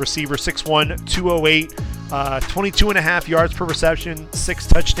Baker, the receiver, 6'1", 208, 22.5 yards per reception, 6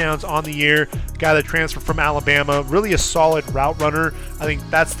 touchdowns on the year. Guy that transferred from Alabama, really a solid route runner. I think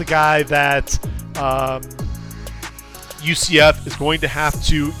that's the guy that UCF is going to have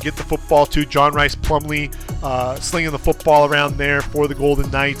to get the football to. John Rice Plumlee slinging the football around there for the Golden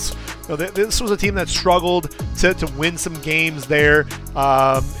Knights. This was a team that struggled to win some games there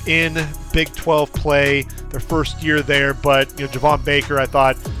in Big 12 play, their first year there. But Javon Baker, I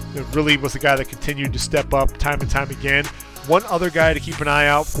thought, really was the guy that continued to step up time and time again. One other guy to keep an eye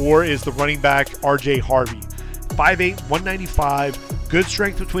out for is the running back R.J. Harvey. 5'8", 195, good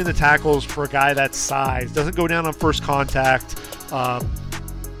strength between the tackles for a guy that size. Doesn't go down on first contact. An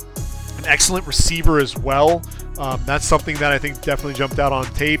excellent receiver as well. That's something that I think definitely jumped out on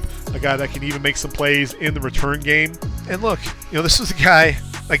tape. A guy that can even make some plays in the return game. And look, this is a guy,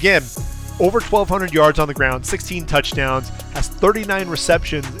 again, over 1,200 yards on the ground, 16 touchdowns, has 39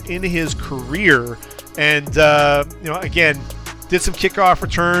 receptions in his career. And, again, did some kickoff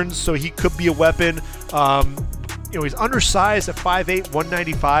returns, so he could be a weapon. He's undersized at 5'8",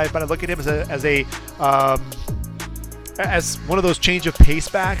 195, but I look at him as one of those change of pace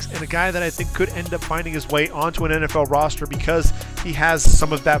backs and a guy that I think could end up finding his way onto an NFL roster because he has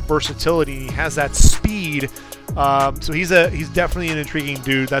some of that versatility. He has that speed. So he's definitely an intriguing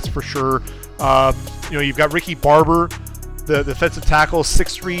dude, that's for sure. You've got Ricky Barber, the defensive tackle,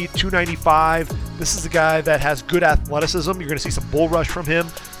 6'3", 295. This is a guy that has good athleticism. You're going to see some bull rush from him.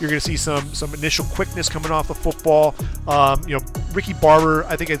 You're going to see some initial quickness coming off the football. Ricky Barber,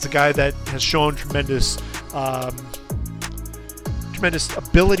 I think it's a guy that has shown tremendous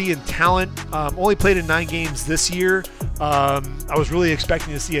ability and talent. Only played in 9 games this year. I was really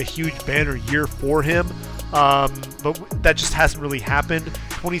expecting to see a huge banner year for him, but that just hasn't really happened.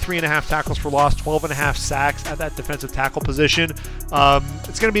 23.5 tackles for loss, 12.5 sacks at that defensive tackle position.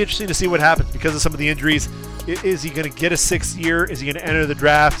 It's going to be interesting to see what happens because of some of the injuries. Is he going to get a 6th year? Is he going to enter the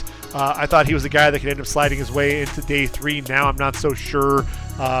draft? I thought he was a guy that could end up sliding his way into day 3. Now I'm not so sure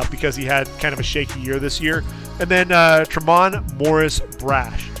because he had kind of a shaky year this year. And then Tremont Morris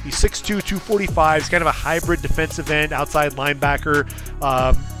Brash. He's 6'2", 245. He's kind of a hybrid defensive end, outside linebacker.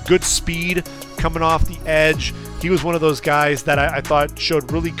 Good speed coming off the edge. He was one of those guys that I thought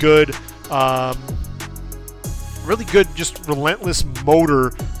showed really good just relentless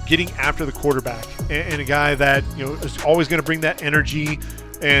motor getting after the quarterback. And a guy that, is always going to bring that energy.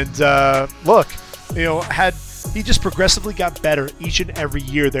 And he just progressively got better each and every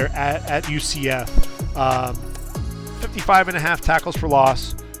year there at UCF. 55.5 tackles for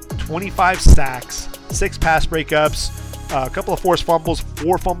loss, 25 sacks, 6 pass breakups, a couple of forced fumbles,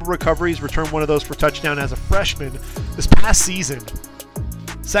 4 fumble recoveries, returned one of those for touchdown as a freshman this past season.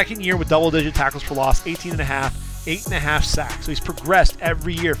 2nd year with double-digit tackles for loss, 18.5, 8.5 sacks. So he's progressed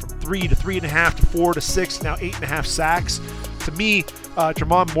every year from 3 to 3.5 to 4 to 6, now 8.5 sacks. To me,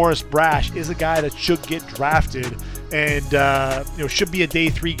 Tremont Morris Brash is a guy that should get drafted and should be a day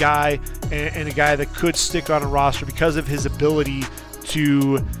 3 guy and a guy that could stick on a roster because of his ability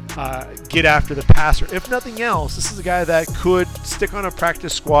to get after the passer. If nothing else, this is a guy that could stick on a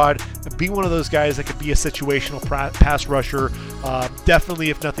practice squad and be one of those guys that could be a situational pass rusher. Definitely,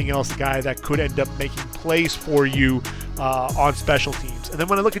 if nothing else, a guy that could end up making plays for you on special teams. And then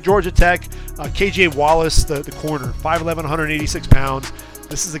when I look at Georgia Tech, KJ Wallace, the corner, 5'11", 186 pounds.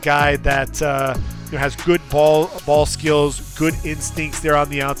 This is a guy that has good ball skills, good instincts there on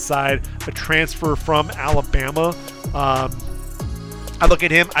the outside, a transfer from Alabama. I look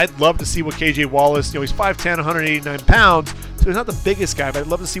at him, I'd love to see what KJ Wallace, he's 5'10", 189 pounds, so he's not the biggest guy, but I'd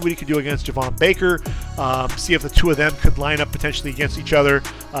love to see what he could do against Javon Baker, see if the two of them could line up potentially against each other.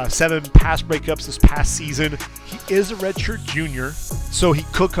 7 pass breakups this past season. He is a redshirt junior, so he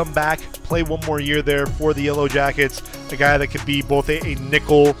could come back, play one more year there for the Yellow Jackets, a guy that could be both a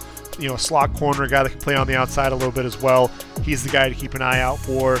nickel, slot corner, a guy that can play on the outside a little bit as well. He's the guy to keep an eye out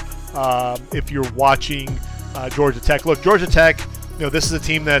for if you're watching Georgia Tech. Look, Georgia Tech, this is a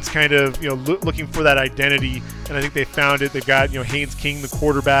team that's kind of, looking for that identity, and I think they found it. They've got, Haynes King, the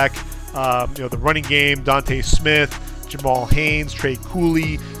quarterback, the running game, Dante Smith, Jamal Haynes, Trey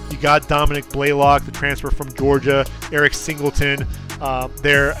Cooley. You got Dominic Blaylock, the transfer from Georgia, Eric Singleton.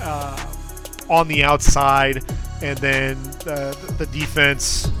 They're on the outside, and then the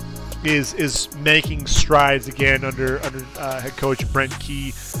defense is making strides again under head coach Brent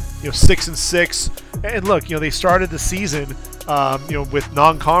Key. 6-6, and look, they started the season with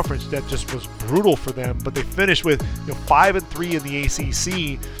non-conference. That just was brutal for them, but they finished with 5-3 in the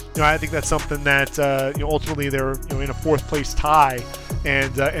ACC. I think that's something that ultimately they're in a fourth place tie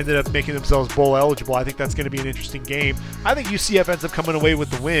and ended up making themselves bowl eligible. I think that's going to be an interesting game. I think UCF ends up coming away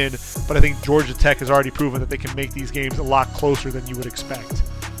with the win, but I think Georgia Tech has already proven that they can make these games a lot closer than you would expect.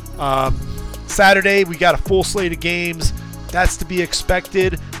 Saturday, we got a full slate of games. That's to be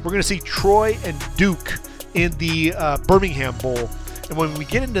expected. We're going to see Troy and Duke in the Birmingham Bowl. And when we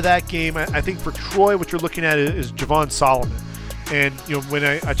get into that game, I think for Troy, what you're looking at is Javon Solomon. And when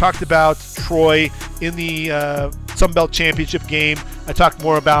I talked about Troy in the Sun Belt Championship game, I talked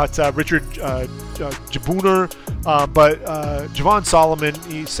more about Richard Jabuner, but Javon Solomon,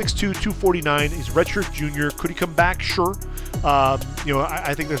 he's 6'2", 249. He's a redshirt junior. Could he come back? Sure.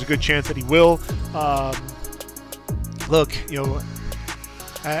 I think there's a good chance that he will. Look,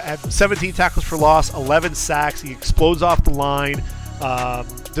 at 17 tackles for loss, 11 sacks. He explodes off the line.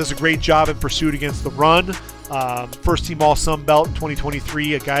 Does a great job in pursuit against the run. First team All Sun Belt in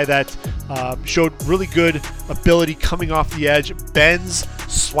 2023, a guy that showed really good ability coming off the edge, bends,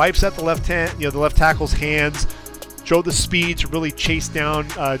 swipes at the left hand, the left tackle's hands, showed the speed to really chase down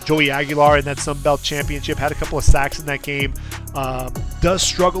Joey Aguilar in that Sun Belt Championship, had a couple of sacks in that game, does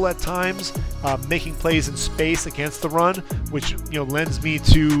struggle at times making plays in space against the run, which lends me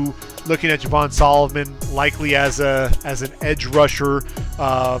to looking at Javon Solomon likely as an edge rusher,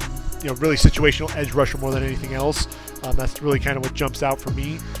 really situational edge rusher more than anything else. That's really kind of what jumps out for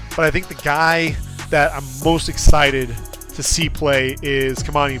me. But I think the guy that I'm most excited to see play is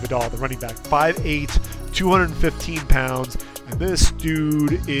Kamani Vidal, the running back. 5'8", 215 pounds, and this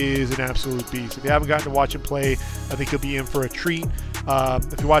dude is an absolute beast. If you haven't gotten to watch him play, I think he'll be in for a treat.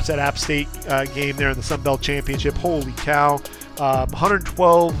 If you watch that App State game there in the Sun Belt Championship, holy cow,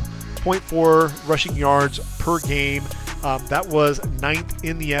 112.4 rushing yards per game. That was 9th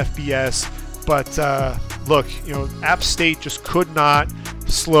in the FBS, but look, App State just could not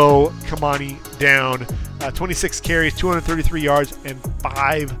slow Kamani down. 26 carries, 233 yards, and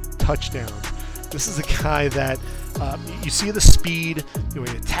 5 touchdowns. This is a guy that you see the speed. He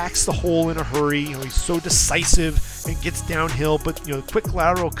attacks the hole in a hurry. He's so decisive and gets downhill, but quick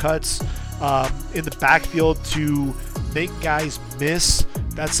lateral cuts in the backfield to make guys miss.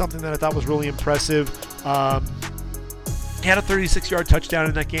 That's something that I thought was really impressive. He had a 36-yard touchdown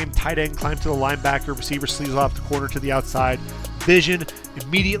in that game. Tight end climbs to the linebacker. Receiver sleeves off the corner to the outside. Vision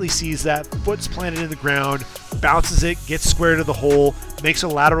immediately sees that. Foot's planted in the ground. Bounces it. Gets square to the hole. Makes a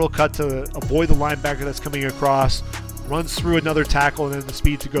lateral cut to avoid the linebacker that's coming across. Runs through another tackle and then the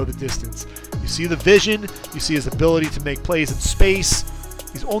speed to go the distance. You see the vision. You see his ability to make plays in space.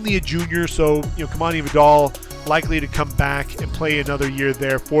 He's only a junior, so Kamani Vidal likely to come back and play another year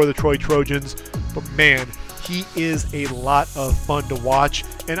there for the Troy Trojans. But man, he is a lot of fun to watch.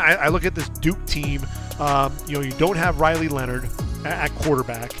 And I look at this Duke team. You don't have Riley Leonard at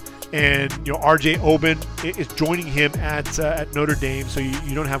quarterback, and R.J. Oben is joining him at Notre Dame. So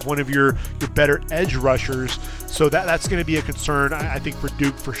you don't have one of your better edge rushers. So that's going to be a concern, I think, for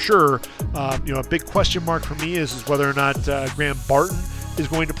Duke for sure. A big question mark for me is whether or not Graham Barton is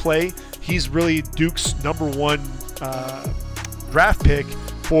going to play. He's really Duke's #1 draft pick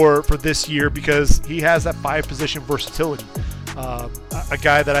for this year because he has that 5-position versatility. A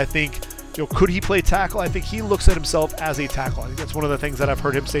guy that I think, could he play tackle? I think he looks at himself as a tackle. I think that's one of the things that I've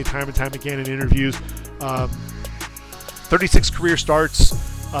heard him say time and time again in interviews. 36 career starts,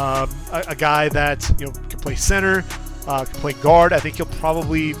 a guy that can play center, can play guard. I think he'll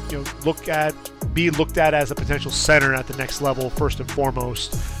probably be looked at as a potential center at the next level first and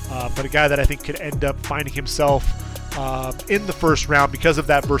foremost. But a guy that I think could end up finding himself in the first round because of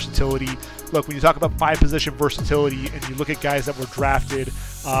that versatility. Look, when you talk about 5-position versatility and you look at guys that were drafted,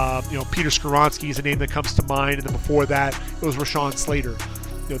 Peter Skoronski is a name that comes to mind, and then before that it was Rashawn Slater.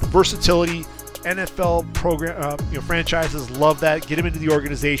 The versatility, NFL program, franchises love that. Get him into the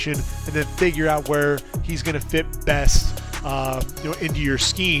organization and then figure out where he's going to fit best, into your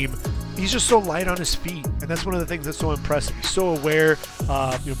scheme. He's just so light on his feet, and that's one of the things that's so impressive. He's so aware,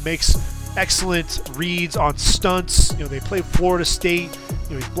 makes excellent reads on stunts. They play Florida State.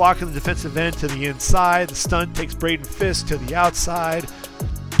 He's blocking the defensive end to the inside. The stunt takes Braden Fisk to the outside,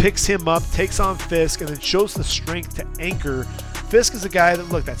 picks him up, takes on Fisk, and then shows the strength to anchor. Fisk is a guy that,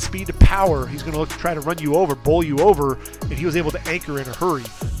 look, that speed to power, he's going to look to try to run you over, bowl you over, and he was able to anchor in a hurry.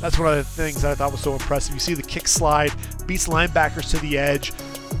 That's one of the things that I thought was so impressive. You see the kick slide, beats linebackers to the edge,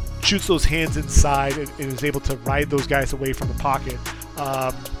 shoots those hands inside and is able to ride those guys away from the pocket.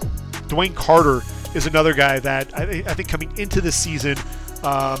 Dwayne Carter is another guy that I think coming into this season,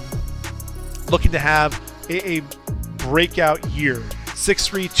 looking to have a breakout year.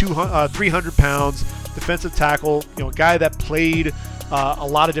 6'3", 300 pounds, defensive tackle, a guy that played a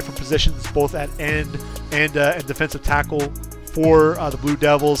lot of different positions, both at end and defensive tackle for the Blue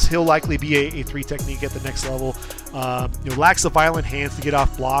Devils. He'll likely be a 3 technique at the next level. Lacks the violent hands to get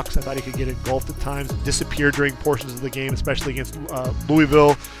off blocks. I thought he could get engulfed at times, disappear during portions of the game, especially against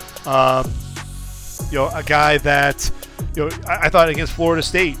Louisville. A guy that, I thought against Florida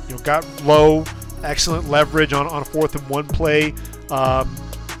State, got low, excellent leverage on a 4th and 1 play.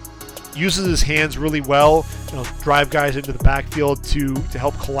 Uses his hands really well, drive guys into the backfield to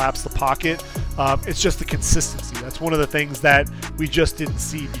help collapse the pocket. It's just the consistency. That's one of the things that we just didn't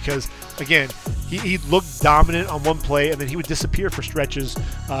see, because, again, he looked dominant on one play, and then he would disappear for stretches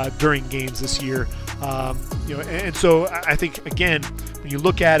during games this year. And so I think, again, when you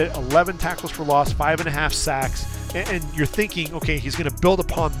look at it, 11 tackles for loss, 5.5 sacks, and you're thinking, okay, he's going to build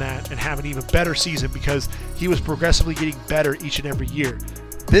upon that and have an even better season because he was progressively getting better each and every year.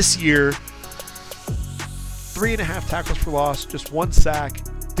 This year, 3.5 tackles for loss, just 1 sack,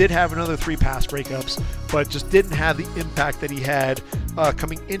 did have another 3 pass breakups, but just didn't have the impact that he had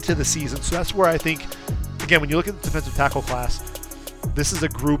coming into the season. So that's where I think, again, when you look at the defensive tackle class, this is a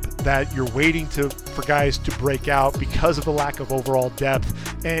group that you're waiting for guys to break out because of the lack of overall depth.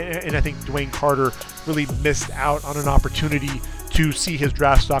 And I think Dwayne Carter really missed out on an opportunity to see his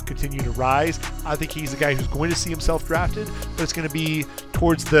draft stock continue to rise. I think he's the guy who's going to see himself drafted, but it's going to be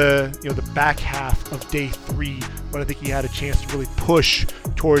towards the back half of day 3 when I think he had a chance to really push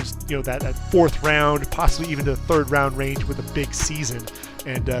towards that 4th round, possibly even to the 3rd round range with a big season.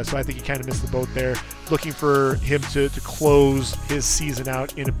 And so I think he kind of missed the boat there. Looking for him to close his season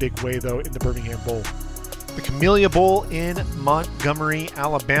out in a big way, though, in the Birmingham Bowl. The Camellia Bowl in Montgomery,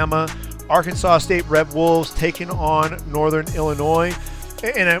 Alabama. Arkansas State Red Wolves taking on Northern Illinois.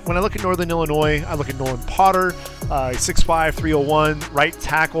 And when I look at Northern Illinois, I look at Nolan Potter, 6'5", 301, right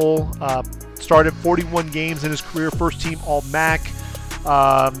tackle. Started 41 games in his career, first team All-MAC,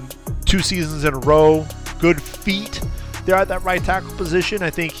 2 seasons in a row. Good feet there at that right tackle position.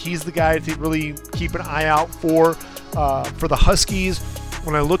 I think he's the guy to really keep an eye out for the Huskies.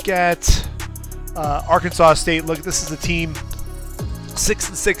 When I look at Arkansas State, this is a team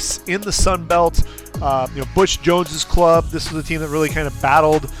 6-6 in the Sun Belt. Butch Jones's club. This was a team that really kind of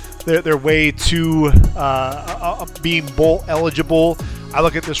battled their way to being bowl eligible. I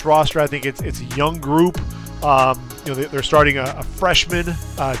look at this roster. I think it's a young group. They're starting a freshman,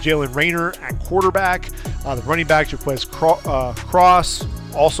 Jalen Rayner, at quarterback. The running back, Jaquez Cross,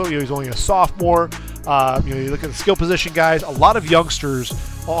 also he's only a sophomore. You look at the skill position guys, a lot of youngsters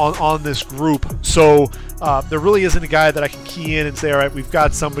on this group. So there really isn't a guy that I can key in and say, all right, we've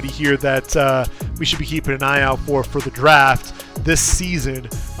got somebody here that we should be keeping an eye out for the draft this season.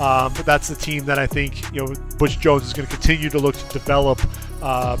 But that's the team that I think Butch Jones is going to continue to look to develop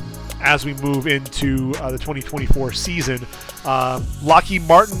as we move into the 2024 season. Lockheed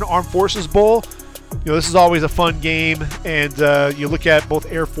Martin Armed Forces Bowl. This is always a fun game, and you look at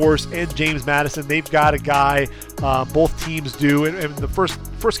both Air Force and James Madison. They've got a guy, both teams do, and the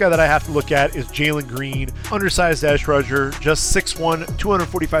first guy that I have to look at is Jalen Green, undersized edge rusher, just 6'1",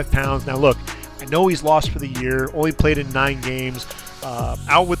 245 pounds. Now look, I know he's lost for the year, only played in 9 games,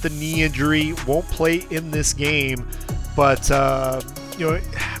 out with the knee injury, won't play in this game, but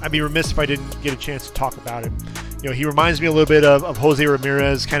I'd be remiss if I didn't get a chance to talk about him. He reminds me a little bit of Jose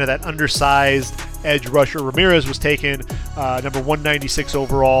Ramirez, kind of that undersized edge rusher. Ramirez was taken number 196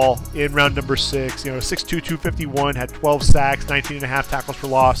 overall in round number 6. 6'2", 251, had 12 sacks, 19.5 tackles for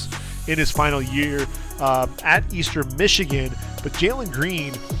loss in his final year at Eastern Michigan. But Jalen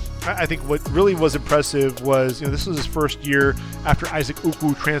Green, I think what really was impressive was, this was his first year after Isaac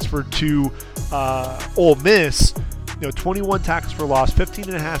Ukwu transferred to Ole Miss. 21 tackles for loss,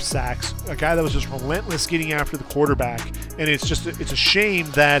 15.5 sacks, a guy that was just relentless getting after the quarterback. And it's a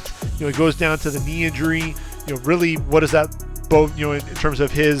shame that, it goes down to the knee injury. Really, what does that bode, in terms of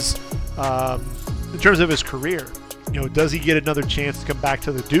his career? Does he get another chance to come back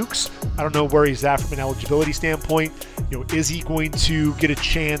to the Dukes? I don't know where he's at from an eligibility standpoint. Is he going to get a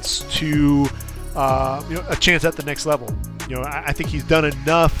chance to, a chance at the next level? I think he's done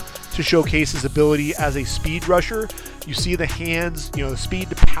enough to showcase his ability as a speed rusher. You see the hands, the speed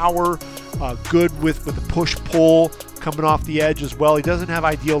to power, good with the push-pull coming off the edge as well. He doesn't have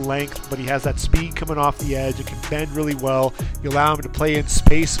ideal length, but he has that speed coming off the edge. It can bend really well. You allow him to play in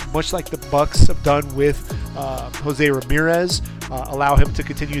space, much like the Bucks have done with Jose Ramirez. allow him to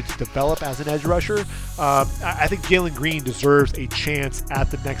continue to develop as an edge rusher. I think Jalen Green deserves a chance at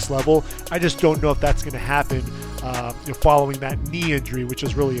the next level. I just don't know if that's going to happen following that knee injury, which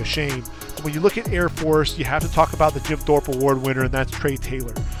is really a shame. But when you look at Air Force, you have to talk about the Jim Thorpe Award winner, and that's Trey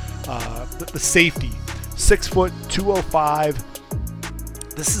Taylor, the safety, 6 foot 205.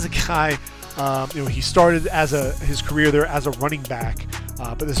 This is a guy. He started his career there as a running back,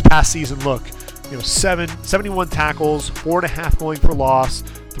 but this past season, 71 tackles, 4.5 going for loss,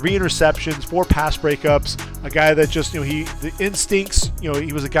 3 interceptions, 4 pass breakups. A guy that just, the instincts.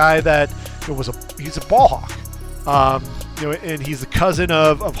 He was a guy that he's a ball hawk. And he's the cousin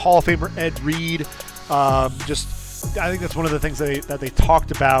of Hall of Famer Ed Reed. I think that's one of the things that they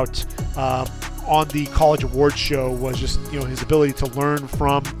talked about on the college awards show was just his ability to learn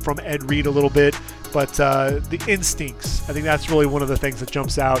from Ed Reed a little bit, but the instincts. I think that's really one of the things that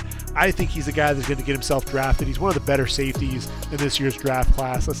jumps out. I think he's a guy that's going to get himself drafted. He's one of the better safeties in this year's draft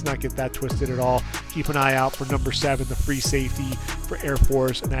class. Let's not get that twisted at all. Keep an eye out for number 7, the free safety for Air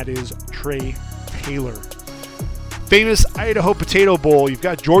Force, and that is Trey Taylor. Famous Idaho Potato Bowl. You've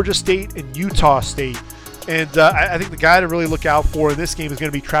got Georgia State and Utah State. And I think the guy to really look out for in this game is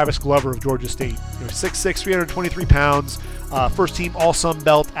going to be Travis Glover of Georgia State. 6'6", 323 pounds, first team All-Sun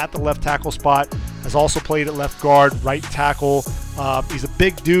Belt at the left tackle spot, has also played at left guard, right tackle. He's a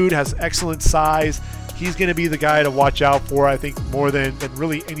big dude, has excellent size. He's going to be the guy to watch out for, I think, more than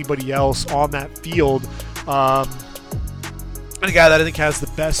really anybody else on that field. And a guy that I think has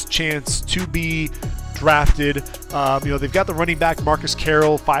the best chance to be drafted. They've got the running back Marcus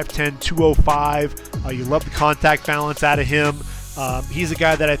Carroll, 5'10", 205. You love the contact balance out of him. He's a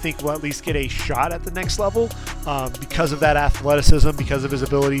guy that I think will at least get a shot at the next level because of that athleticism, because of his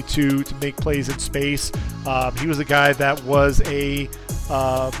ability to make plays in space. He was a guy that was really,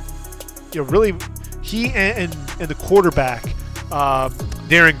 he and the quarterback,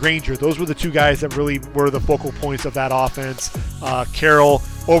 Darren Granger, those were the two guys that really were the focal points of that offense. Carroll,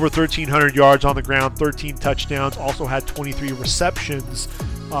 over 1,300 yards on the ground, 13 touchdowns, also had 23 receptions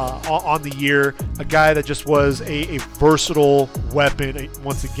on the year. A guy that just was a versatile weapon,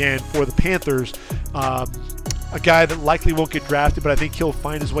 once again, for the Panthers. A guy that likely won't get drafted, but I think he'll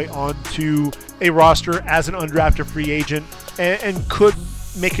find his way onto a roster as an undrafted free agent and could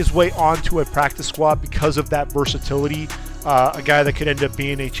make his way onto a practice squad because of that versatility. A guy that could end up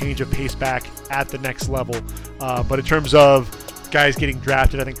being a change of pace back at the next level. But in terms of guys getting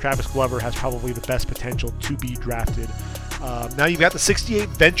drafted, I think Travis Glover has probably the best potential to be drafted. Now you've got the 68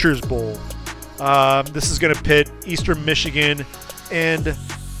 Ventures Bowl. This is going to pit Eastern Michigan and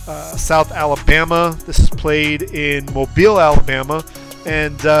South Alabama. This is played in Mobile, Alabama.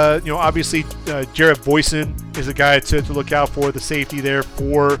 And, obviously Jarrett Boyson is a guy to look out for, the safety there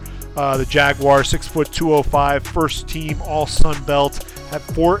for the Jaguars, 6 foot 205, first team All-Sun Belt, had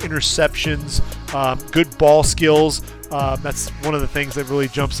 4 interceptions, good ball skills. That's one of the things that really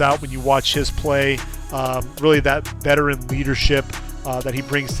jumps out when you watch his play. Really that veteran leadership that he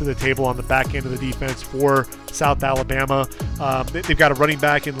brings to the table on the back end of the defense for South Alabama. They've got a running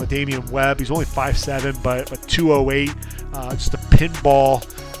back in LaDamian Webb. He's only 5'7", but 208. Just a pinball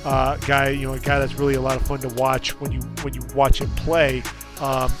guy. A guy that's really a lot of fun to watch when you watch him play.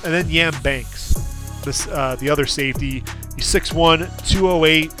 And then Yam Banks, the other safety. He's 6'1",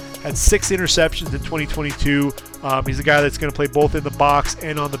 208. Had 6 interceptions in 2022. He's a guy that's going to play both in the box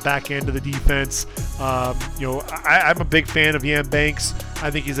and on the back end of the defense. I'm a big fan of Yam Banks.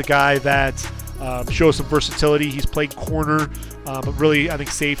 I think he's a guy that shows some versatility. He's played corner, but really I think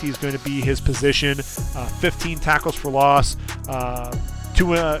safety is going to be his position. 15 tackles for loss,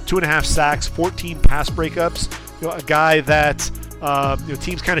 2.5 sacks, 14 pass breakups. A guy that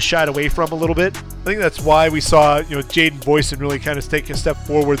teams kind of shied away from a little bit. I think that's why we saw Jaden Boyson really kind of take a step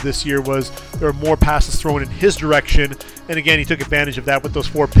forward this year. Was there were more passes thrown in his direction, and again he took advantage of that with those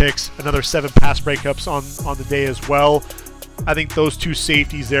 4 picks, another 7 pass breakups on the day as well. I think those 2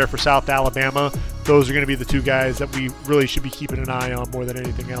 safeties there for South Alabama, those are going to be the 2 guys that we really should be keeping an eye on more than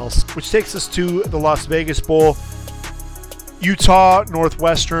anything else. Which takes us to the Las Vegas Bowl. Utah,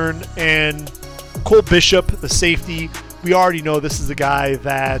 Northwestern, and Cole Bishop, the safety. We already know this is a guy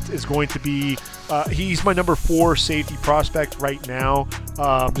that is going to be he's my number 4 safety prospect right now.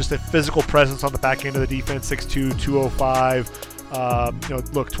 Just a physical presence on the back end of the defense, 6'2", 205.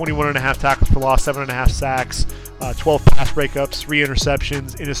 21.5 tackles for loss, 7.5 sacks, 12 pass breakups, 3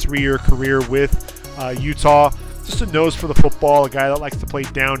 interceptions in his 3-year career with Utah. Just a nose for the football, a guy that likes to play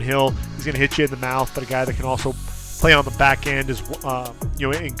downhill. He's going to hit you in the mouth, but a guy that can also play on the back end as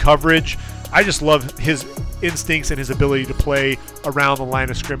in coverage. I just love his instincts and his ability to play around the line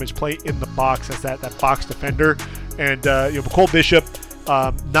of scrimmage, play in the box as that box defender. And McCole Bishop,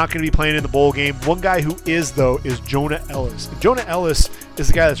 not going to be playing in the bowl game. One guy who is, though, is Jonah Ellis. And Jonah Ellis is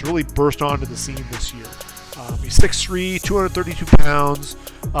the guy that's really burst onto the scene this year. He's 6'3", 232 pounds.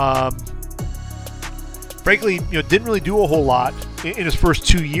 Frankly, didn't really do a whole lot in his first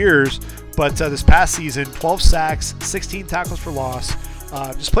 2 years, but this past season, 12 sacks, 16 tackles for loss.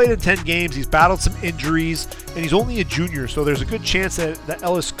 Just played in 10 games. He's battled some injuries, and he's only a junior, so there's a good chance that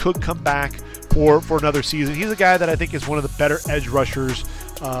Ellis could come back for another season. He's a guy that I think is one of the better edge rushers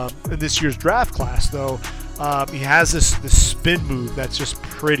in this year's draft class, though. He has this spin move that's just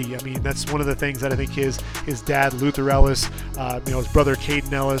pretty. I mean, that's one of the things that I think his dad, Luther Ellis, his brother,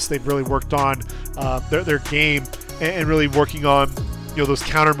 Caden Ellis, they've really worked on their game and really working on those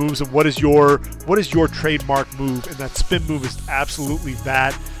counter moves and what is your trademark move, and that spin move is absolutely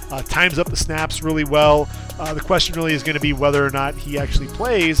that. Times up the snaps really well. The question really is going to be whether or not he actually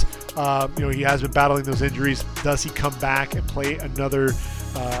plays. He has been battling those injuries. Does he come back and play another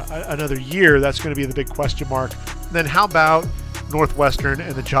year? That's going to be the big question mark. And then how about Northwestern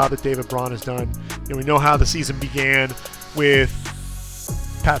and the job that David Braun has done? We know how the season began with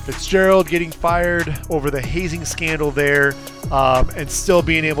Pat Fitzgerald getting fired over the hazing scandal there, and still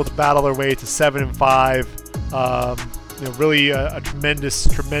being able to battle their way to 7-5. Really a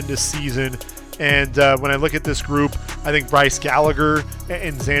tremendous season. And when I look at this group, I think Bryce Gallagher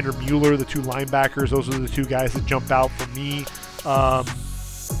and Xander Mueller, the two linebackers, those are the two guys that jump out for me.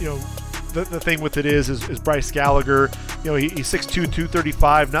 The thing with it is Bryce Gallagher, he's 6'2",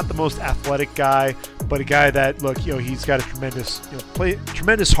 235, not the most athletic guy, but a guy that, he's got a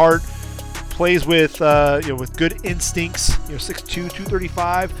tremendous heart, plays with good instincts, 6'2",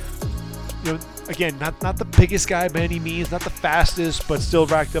 235, again, not the biggest guy by any means, not the fastest, but still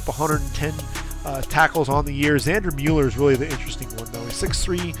racked up 110 tackles on the year. Xander Mueller is really the interesting one, though. He's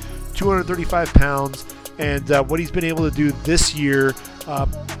 6'3", 235 pounds, and what he's been able to do this year,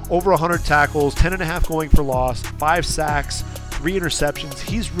 over 100 tackles, 10.5 going for loss, 5 sacks, 3 interceptions.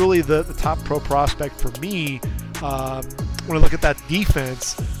 He's really the top pro prospect for me when I look at that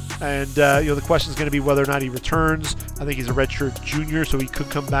defense. And the question is going to be whether or not he returns. I think he's a redshirt junior, so he could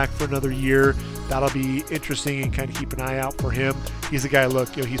come back for another year. That'll be interesting, and kind of keep an eye out for him. He's a guy,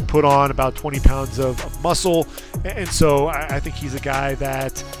 he's put on about 20 pounds of muscle, and so I think he's a guy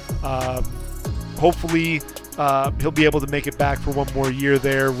that hopefully he'll be able to make it back for one more year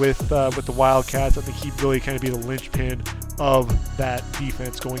there with the Wildcats. I think he'd really kind of be the linchpin of that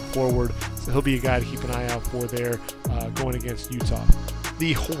defense going forward. So he'll be a guy to keep an eye out for there going against Utah.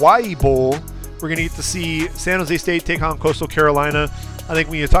 The Hawaii Bowl, we're going to get to see San Jose State take on Coastal Carolina. I think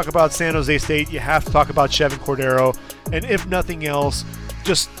when you talk about San Jose State, you have to talk about Chevin Cordero, and if nothing else,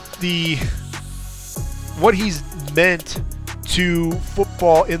 just what he's meant to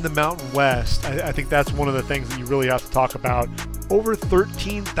football in the Mountain West. I think that's one of the things that you really have to talk about. Over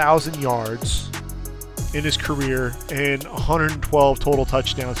 13,000 yards in his career and 112 total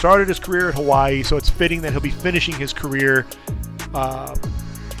touchdowns. Started his career at Hawaii, so it's fitting that he'll be finishing his career on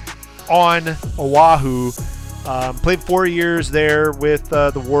Oahu. Played 4 years there with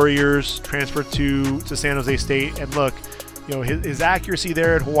the Warriors, transferred to San Jose State, and look, his accuracy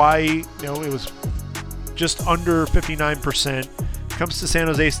there at Hawaii, it was just under 59%. Comes to San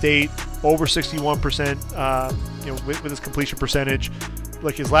Jose State, over 61%, with his completion percentage.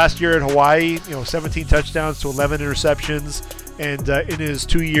 Like his last year at Hawaii, 17 touchdowns to 11 interceptions. And in his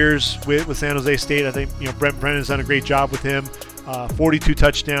 2 years with San Jose State, I think, Brent Brennan's done a great job with him. 42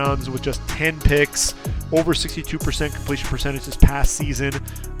 touchdowns with just 10 picks, over 62% completion percentage this past season.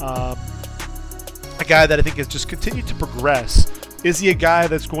 A guy that I think has just continued to progress. Is he a guy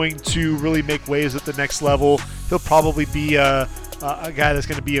that's going to really make waves at the next level? He'll probably be a guy that's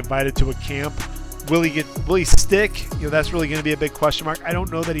going to be invited to a camp. Will he stick? That's really going to be a big question mark. I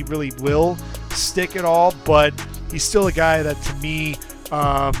don't know that he really will stick at all, but he's still a guy that, to me,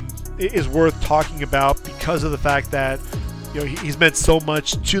 is worth talking about because of the fact that he's meant so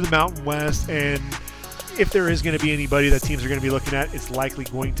much to the Mountain West, and if there is going to be anybody that teams are going to be looking at, it's likely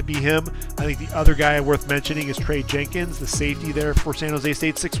going to be him. I think the other guy worth mentioning is Trey Jenkins, the safety there for San Jose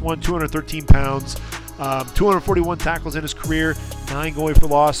State, 6'1", 213 pounds, 241 tackles in his career, 9 going for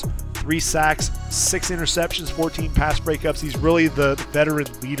loss, 3 sacks, 6 interceptions, 14 pass breakups. He's really the veteran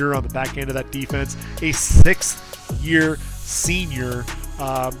leader on the back end of that defense, a 6th-year senior.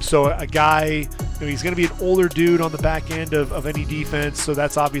 So a guy, he's going to be an older dude on the back end of any defense, so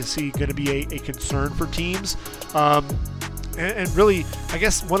that's obviously going to be a concern for teams. And really, I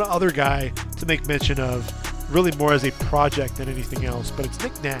guess one other guy to make mention of, really more as a project than anything else, but it's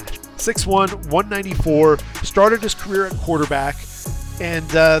Nick Nash. 6'1", 194, started his career at quarterback, and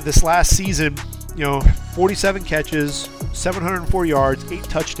this last season, 47 catches, 704 yards, 8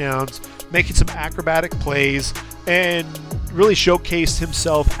 touchdowns, making some acrobatic plays, and really showcased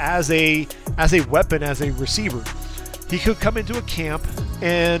himself as a weapon, as a receiver. He could come into a camp,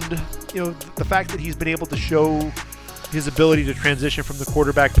 and the fact that he's been able to show his ability to transition from the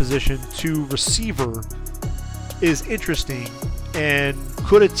quarterback position to receiver is interesting. And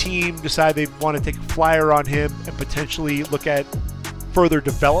could a team decide they want to take a flyer on him and potentially look at further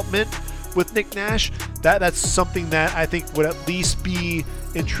development with Nick Nash? That's something that I think would at least be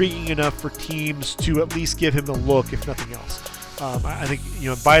intriguing enough for teams to at least give him a look, if nothing else. I think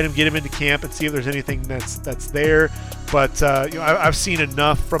invite him, get him into camp, and see if there's anything that's there. But I've seen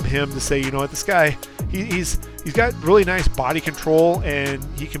enough from him to say, this guy, he's got really nice body control, and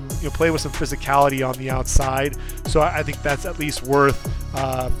he can play with some physicality on the outside. So I think that's at least worth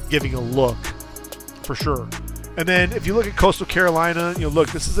giving a look for sure. And then if you look at Coastal Carolina,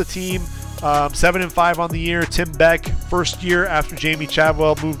 this is a team 7-5 on the year. Tim Beck, first year after Jamie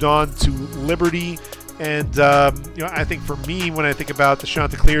Chadwell moved on to Liberty. And, I think for me, when I think about the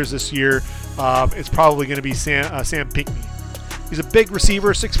Chanticleers this year, it's probably going to be Sam Pinckney. He's a big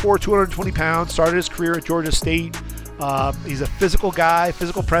receiver, 6'4", 220 pounds, started his career at Georgia State. He's a physical guy,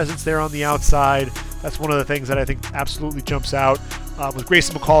 physical presence there on the outside. That's one of the things that I think absolutely jumps out. With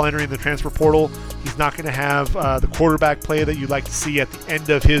Grayson McCall entering the transfer portal, he's not going to have the quarterback play that you'd like to see at the end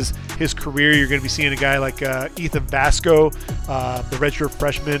of his career. You're going to be seeing a guy like Ethan Vasco, the redshirt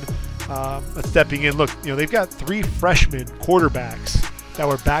freshman, stepping in. Look, they've got 3 freshman quarterbacks that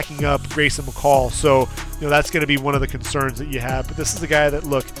were backing up Grayson McCall. So, that's going to be one of the concerns that you have. But this is a guy that,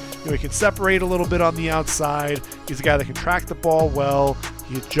 he can separate a little bit on the outside. He's a guy that can track the ball well.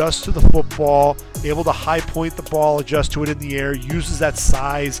 He adjusts to the football, able to high point the ball, adjust to it in the air, uses that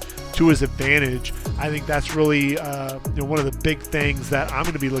size to his advantage. I think that's really one of the big things that I'm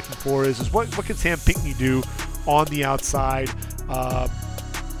going to be looking for is what can Sam Pinckney do on the outside.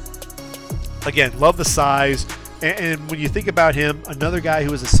 Again, love the size. And when you think about him, another guy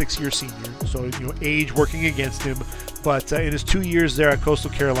who is a 6-year senior, so age working against him, but in his 2 years there at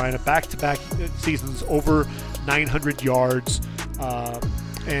Coastal Carolina, back-to-back seasons, over 900 yards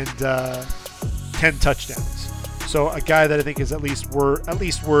and 10 touchdowns. So a guy that I think is at least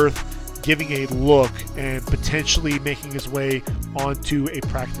worth giving a look and potentially making his way onto a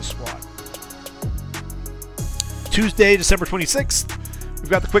practice squad. Tuesday, December 26th, we've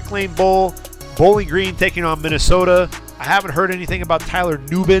got the Quick Lane Bowl. Bowling Green taking on Minnesota. I haven't heard anything about Tyler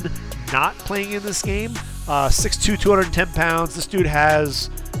Nubin not playing in this game. 6'2", 210 pounds. This dude has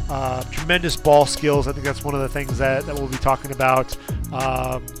tremendous ball skills. I think that's one of the things that we'll be talking about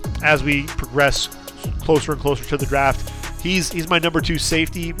as we progress closer and closer to the draft. He's my number 2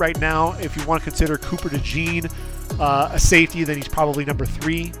 safety right now. If you want to consider Cooper DeJean a safety, then he's probably number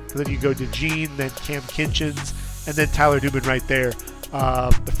 3. Then you go DeJean, then Cam Kinchins, and then Tyler Nubin right there.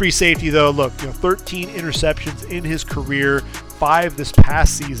 The free safety, though, 13 interceptions in his career, 5 this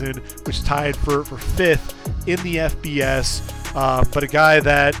past season, which tied for 5th in the FBS. But a guy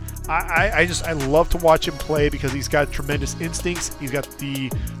that I love to watch him play because he's got tremendous instincts. He's got the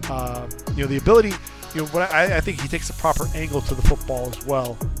ability. I think he takes a proper angle to the football as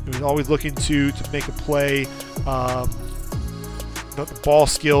well. He's always looking to make a play. The ball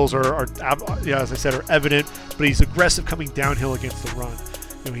skills are as I said, are evident, but he's aggressive coming downhill against the run.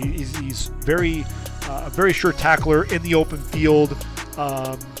 He's very a very sure tackler in the open field.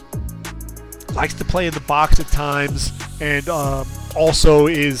 Likes to play in the box at times, and also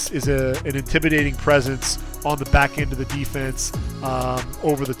is an intimidating presence on the back end of the defense,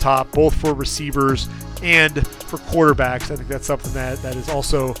 over the top, both for receivers and for quarterbacks. I think that's something that is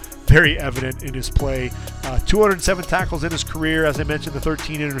also very evident in his play. 207 tackles in his career, as I mentioned, the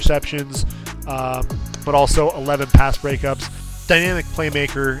 13 interceptions, but also 11 pass breakups. Dynamic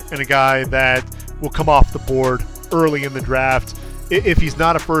playmaker and a guy that will come off the board early in the draft. If he's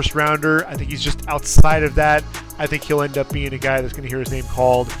not a first rounder, I think he's just outside of that. I think he'll end up being a guy that's going to hear his name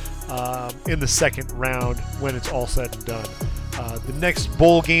called in the second round when it's all said and done. The next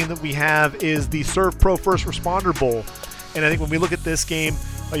bowl game that we have is the Serve Pro First Responder Bowl. And I think when we look at this game,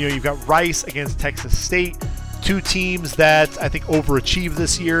 you've got Rice against Texas State, 2 teams that I think overachieved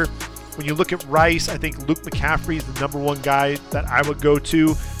this year. When you look at Rice, I think Luke McCaffrey is the number 1 guy that I would go to.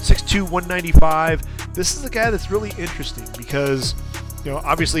 6'2", 195. This is a guy that's really interesting because,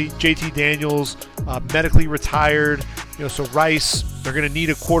 obviously JT Daniels medically retired. So Rice, they're going to need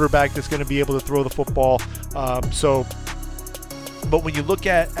a quarterback that's going to be able to throw the football. But when you look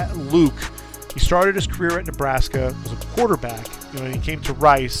at Luke, he started his career at Nebraska, was a quarterback, and he came to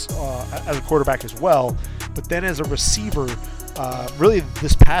Rice as a quarterback as well. But then as a receiver, really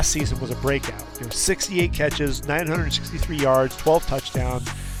this past season was a breakout. 68 catches, 963 yards, 12 touchdowns.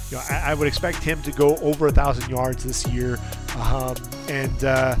 I would expect him to go over 1,000 yards this year.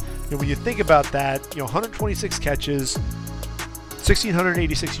 When you think about that, 126 catches,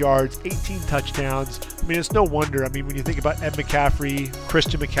 1,686 yards, 18 touchdowns. I mean, it's no wonder. I mean, when you think about Ed McCaffrey,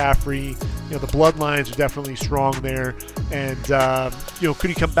 Christian McCaffrey, the bloodlines are definitely strong there. And, could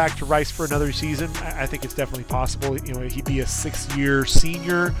he come back to Rice for another season? I think it's definitely possible. He'd be a 6-year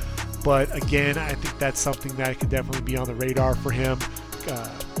senior. But, again, I think that's something that could definitely be on the radar for him.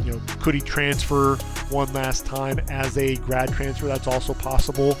 Could he transfer one last time as a grad transfer? That's also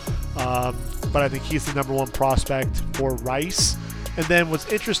possible. But I think he's the number one prospect for Rice. And then what's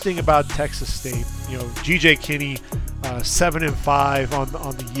interesting about Texas State, G.J. Kinney, 7-5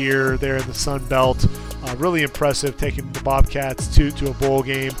 on the year there in the Sun Belt. Really impressive, taking the Bobcats to a bowl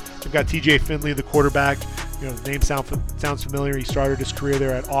game. They've got T.J. Finley, the quarterback. The name sounds familiar. He started his career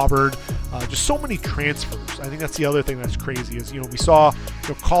there at Auburn. Just so many transfers. I think that's the other thing that's crazy is, we saw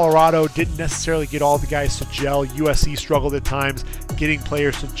Colorado didn't necessarily get all the guys to gel. USC struggled at times getting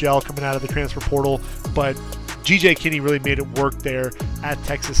players to gel coming out of the transfer portal. But G.J. Kinney really made it work there at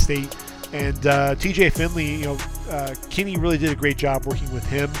Texas State. And T.J. Finley, Kinney really did a great job working with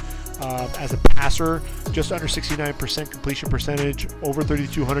him. As a passer, just under 69% completion percentage, over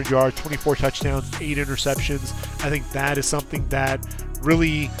 3,200 yards, 24 touchdowns, 8 interceptions. I think that is something that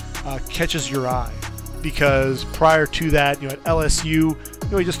really catches your eye, because prior to that, at LSU,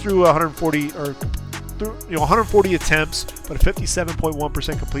 he just threw 140 attempts, but a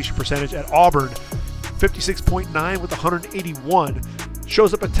 57.1% completion percentage. At Auburn, 56.9 with 181.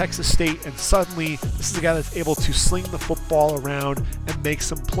 Shows up at Texas State, and suddenly this is a guy that's able to sling the football around and make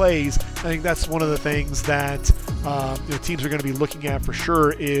some plays. I think that's one of the things that teams are going to be looking at for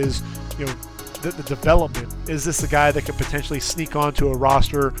sure is the development. Is this a guy that could potentially sneak onto a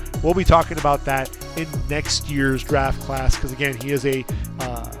roster? We'll be talking about that in next year's draft class, because again, he is a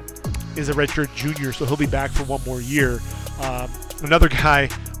redshirt junior, so he'll be back for one more year. Another guy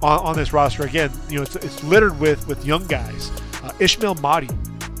on this roster, again, it's littered with young guys. Ishmael Mahdi,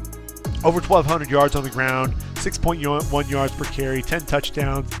 over 1,200 yards on the ground, 6.1 yards per carry, 10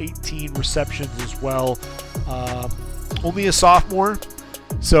 touchdowns, 18 receptions as well. Only a sophomore,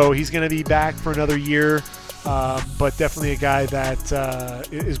 so he's going to be back for another year, but definitely a guy that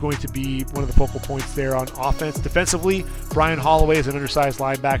is going to be one of the focal points there on offense. Defensively, Brian Holloway is an undersized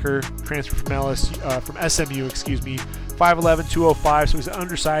linebacker, transferred from SMU, 5'11", 205, so he's an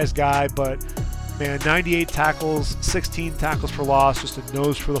undersized guy, but 98 tackles, 16 tackles for loss, just a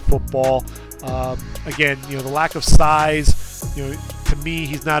nose for the football. Again, the lack of size, to me,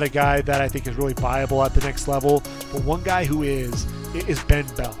 he's not a guy that I think is really viable at the next level. But one guy who is Ben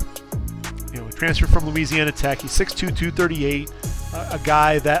Bell. Transferred from Louisiana Tech. He's 6'2", 238, a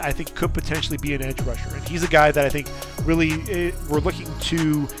guy that I think could potentially be an edge rusher. And he's a guy that I think really we're looking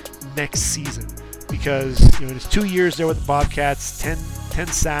to next season, because in his 2 years there with the Bobcats, 10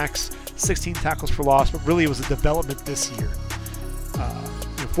 sacks, 16 tackles for loss, but really it was a development this year.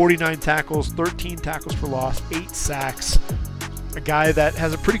 49 tackles, 13 tackles for loss, 8 sacks. A guy that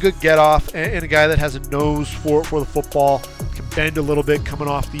has a pretty good get-off, and a guy that has a nose for the football, can bend a little bit coming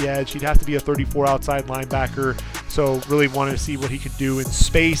off the edge. He'd have to be a 34 outside linebacker, so really wanted to see what he could do in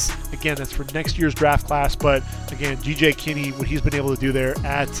space. Again, that's for next year's draft class, but again, G.J. Kinney, what he's been able to do there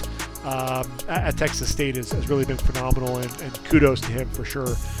at Texas State has really been phenomenal, and kudos to him for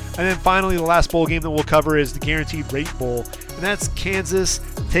sure. And then finally, the last bowl game that we'll cover is the Guaranteed Rate Bowl, and that's Kansas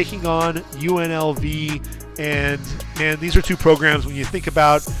taking on UNLV. And man, these are two programs when you think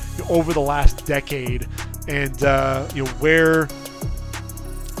about over the last decade, and where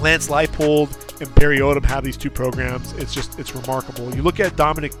Lance Leipold and Barry Odom have these two programs, it's remarkable. You look at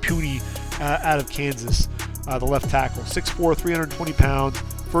Dominic Puni out of Kansas, the left tackle, 6'4", 320 pounds,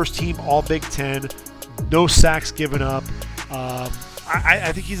 first team All Big Ten, no sacks given up.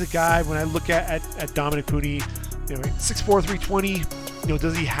 I think he's a guy, when I look at Dominic Puni, 6'4", 320,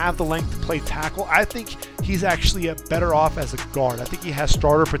 does he have the length to play tackle? I think he's actually better off as a guard. I think he has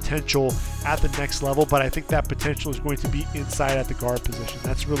starter potential at the next level, but I think that potential is going to be inside at the guard position.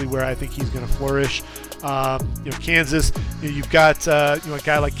 That's really where I think he's going to flourish. Kansas, you've got a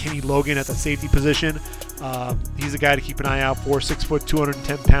guy like Kenny Logan at the safety position. He's a guy to keep an eye out for, 6 foot,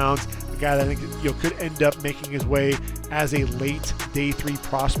 210 pounds. A guy that I think could end up making his way as a late day 3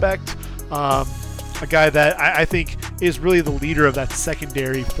 prospect. A guy that I think is really the leader of that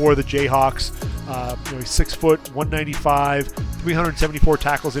secondary for the Jayhawks. He's 6 foot, 195, 374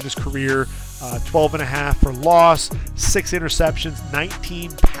 tackles in his career. 12.5 for loss, 6 interceptions,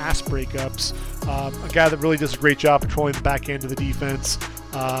 19 pass breakups. A guy that really does a great job controlling the back end of the defense.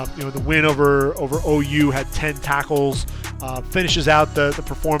 The win over OU had 10 tackles. Finishes out the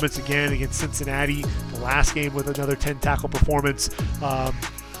performance again against Cincinnati, the last game, with another 10 tackle performance.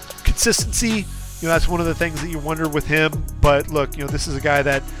 Consistency, that's one of the things that you wonder with him. But look, this is a guy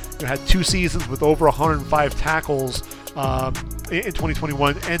that had 2 seasons with over 105 tackles in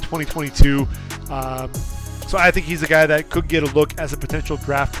 2021 and 2022. So I think he's a guy that could get a look as a potential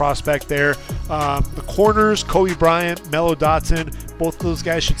draft prospect there. The corners, Kobe Bryant, Mello Dotson, both of those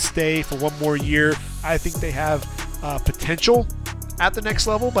guys should stay for one more year. I think they have potential at the next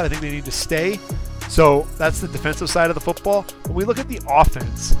level, but I think they need to stay. So that's the defensive side of the football. When we look at the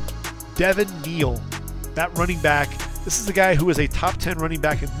offense, Devin Neal, that running back, this is a guy who is a top 10 running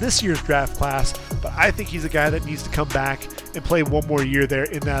back in this year's draft class, but I think he's a guy that needs to come back and play one more year there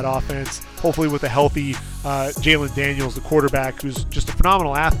in that offense, hopefully with a healthy Jalen Daniels, the quarterback, who's just a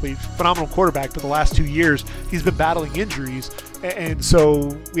phenomenal athlete, phenomenal quarterback, but the last 2 years he's been battling injuries, and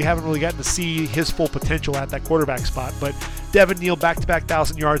so we haven't really gotten to see his full potential at that quarterback spot. But Devin Neal, back-to-back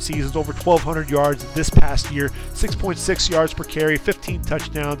 1,000-yard seasons, over 1,200 yards this past year, 6.6 yards per carry, 15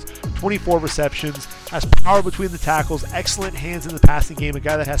 touchdowns, 24 receptions, has power between the tackles, excellent hands in the passing game, a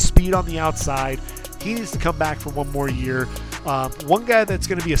guy that has speed on the outside. He needs to come back for one more year. One guy that's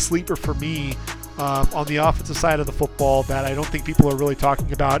going to be a sleeper for me on the offensive side of the football that I don't think people are really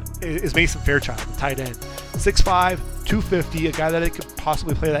talking about is Mason Fairchild, the tight end. 6'5", 250, a guy that could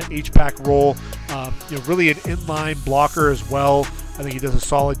possibly play that H-back role. Really an inline blocker as well. I think he does a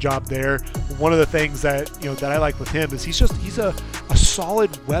solid job there. One of the things that that I like with him is he's a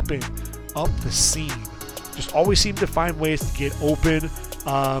solid weapon up the seam. Just always seems to find ways to get open.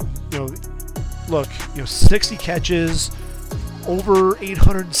 60 catches, over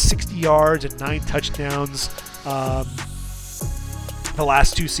 860 yards and 9 touchdowns the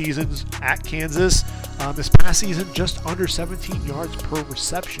last 2 seasons at Kansas. This past season, just under 17 yards per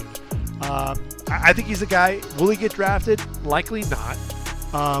reception. I think he's a guy, will he get drafted? Likely not.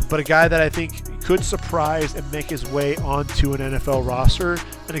 But a guy that I think could surprise and make his way onto an NFL roster,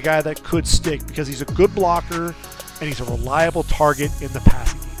 and a guy that could stick because he's a good blocker and he's a reliable target in the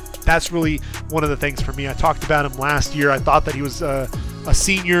passing game. That's really one of the things for me. I talked about him last year. I thought that he was a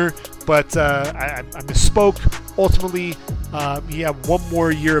senior, but I misspoke. Ultimately, he had one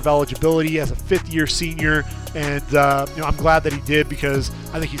more year of eligibility as a fifth-year senior, and I'm glad that he did because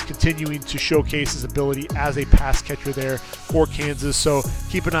I think he's continuing to showcase his ability as a pass catcher there for Kansas. So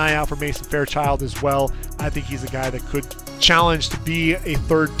keep an eye out for Mason Fairchild as well. I think he's a guy that could challenge to be a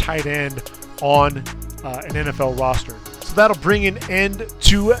third tight end on an NFL roster. So that'll bring an end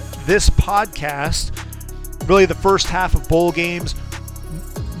to this podcast. Really the first half of bowl games.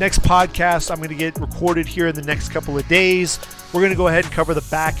 Next podcast I'm going to get recorded here in the next couple of days. We're going to go ahead and cover the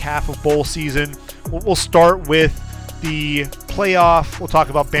back half of bowl season. We'll start with the playoff. We'll talk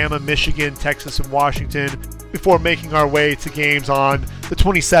about Bama, Michigan, Texas, and Washington before making our way to games on the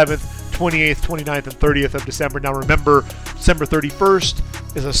 27th, 28th, 29th, and 30th of December. Now remember, December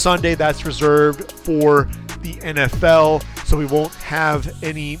 31st is a Sunday. That's reserved for the NFL, so we won't have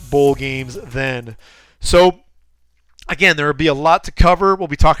any bowl games then. So again, there will be a lot to cover. We'll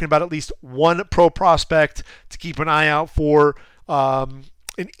be talking about at least one pro prospect to keep an eye out for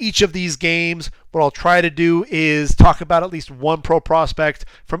in each of these games. What I'll try to do is talk about at least one pro prospect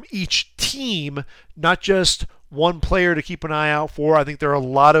from each team, not just one player to keep an eye out for. I think there are a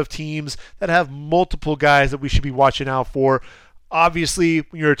lot of teams that have multiple guys that we should be watching out for. Obviously,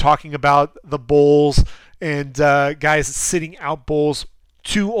 when you're talking about the bowls and guys sitting out bowls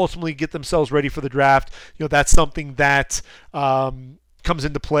to ultimately get themselves ready for the draft, that's something that comes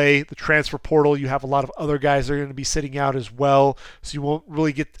into play. The transfer portal, you have a lot of other guys that are going to be sitting out as well, so you won't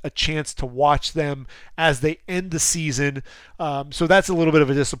really get a chance to watch them as they end the season. So that's a little bit of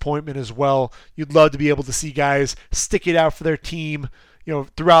a disappointment as well. You'd love to be able to see guys stick it out for their team,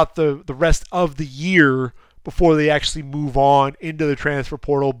 throughout the rest of the year before they actually move on into the transfer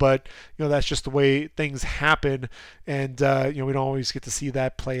portal. But, that's just the way things happen. And, we don't always get to see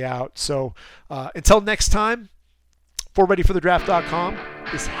that play out. So until next time, for ReadyForTheDraft.com,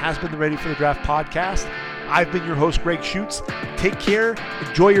 this has been the Ready for the Draft podcast. I've been your host, Gregg Schutze. Take care.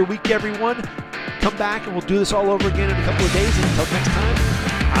 Enjoy your week, everyone. Come back and we'll do this all over again in a couple of days. And until next time,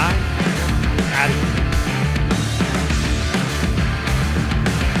 I'm out of here.